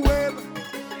ready to wave?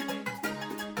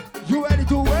 You ready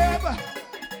to wave?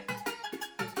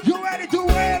 You ready to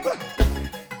wave?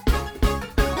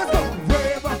 Let's go.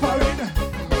 Wave up for it.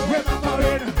 Wave up for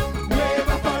it. Wave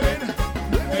up for it.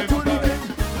 Wave to the king.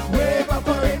 Wave up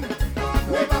for it.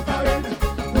 Wave up for it.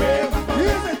 Wave up for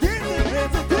it.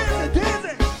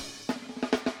 Easy.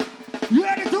 You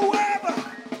ready to wave?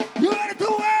 You ready to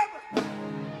wave?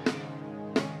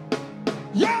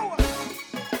 Yo!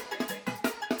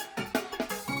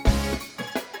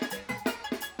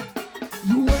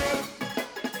 You wave.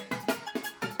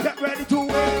 Get ready to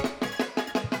wave.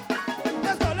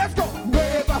 Let's go.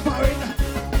 Wave up for it.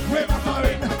 Wave up for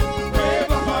it.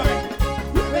 Wave up for it.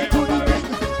 Wave to the king.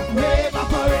 Wave up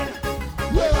for it.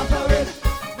 Wave up for it.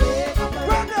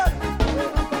 Run it.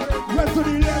 Wave to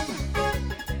the left.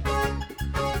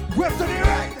 Wave to the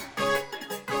right.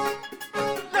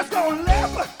 Let's go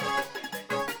left.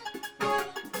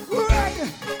 Right.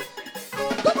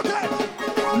 Double time.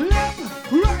 Left.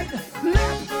 Right.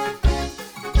 Left.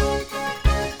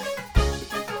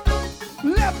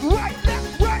 Left. Right.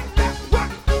 Left. Right. Left.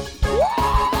 Right.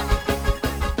 Whoa!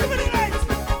 Give me the lights.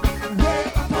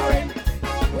 Wave up for it.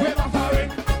 Wave up for it.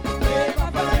 Wave up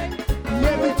for it.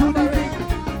 Wave it to the ring.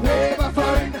 Wave up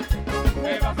for it.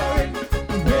 Wave up for it.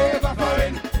 Wave up for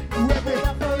it. Wave it.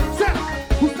 Say,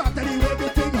 who started the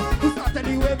waving thing? Who started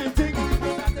the waving thing? Who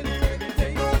started the waving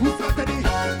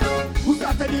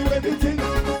thing?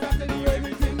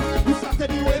 Who started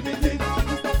the waving thing?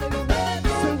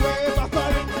 Say wave up for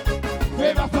it.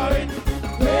 Wave up for it.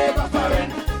 Wave up for it.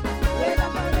 Wave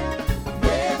up for it.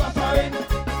 Wave up for it.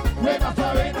 Wave up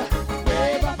for it.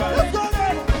 Wave up for it. Let's go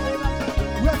then.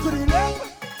 Wave to the left.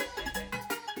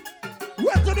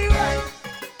 Wave to the right.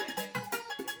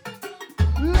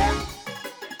 Left.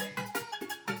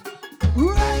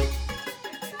 Right.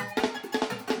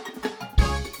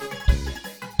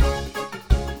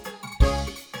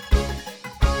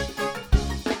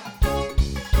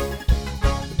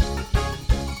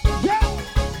 Yo.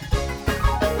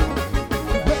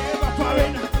 Wave up for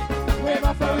it. Wave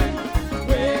up for it.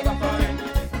 Wave up for it.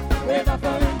 Wave up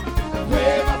for it.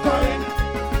 Wave up for it.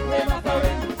 Wave up for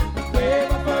it.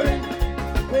 Wave up for it.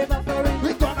 Wave up for it.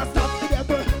 We're gonna stop the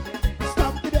devil.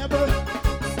 Stop the devil.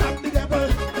 Stop the devil.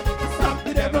 Stop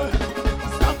the devil.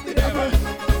 Stop the devil.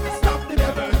 Stop the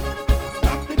devil.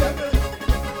 Stop the devil.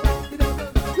 Stop the devil.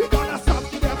 We're gonna stop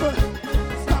the devil.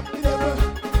 Stop the devil.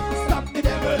 Stop the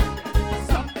devil.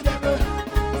 Stop the devil.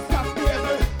 Stop the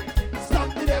devil. Stop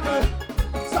the devil.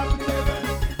 Stop the devil.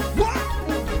 What?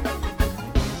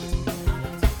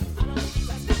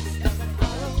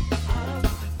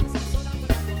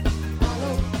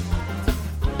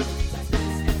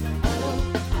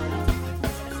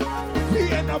 We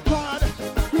in a pod.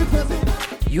 We present.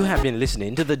 You have been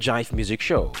listening to The Jive Music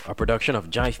Show, a production of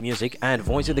Jive Music and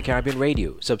Voice of the Caribbean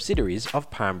Radio, subsidiaries of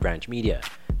Palm Branch Media.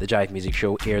 The Jive Music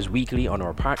Show airs weekly on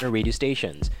our partner radio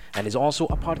stations and is also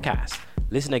a podcast.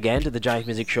 Listen again to The Jive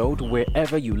Music Show to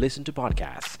wherever you listen to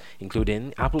podcasts,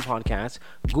 including Apple Podcasts,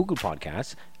 Google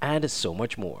Podcasts, and so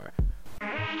much more.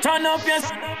 Turn up your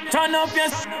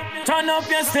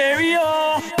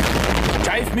stereo.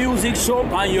 Jive Music Show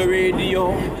on your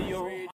radio.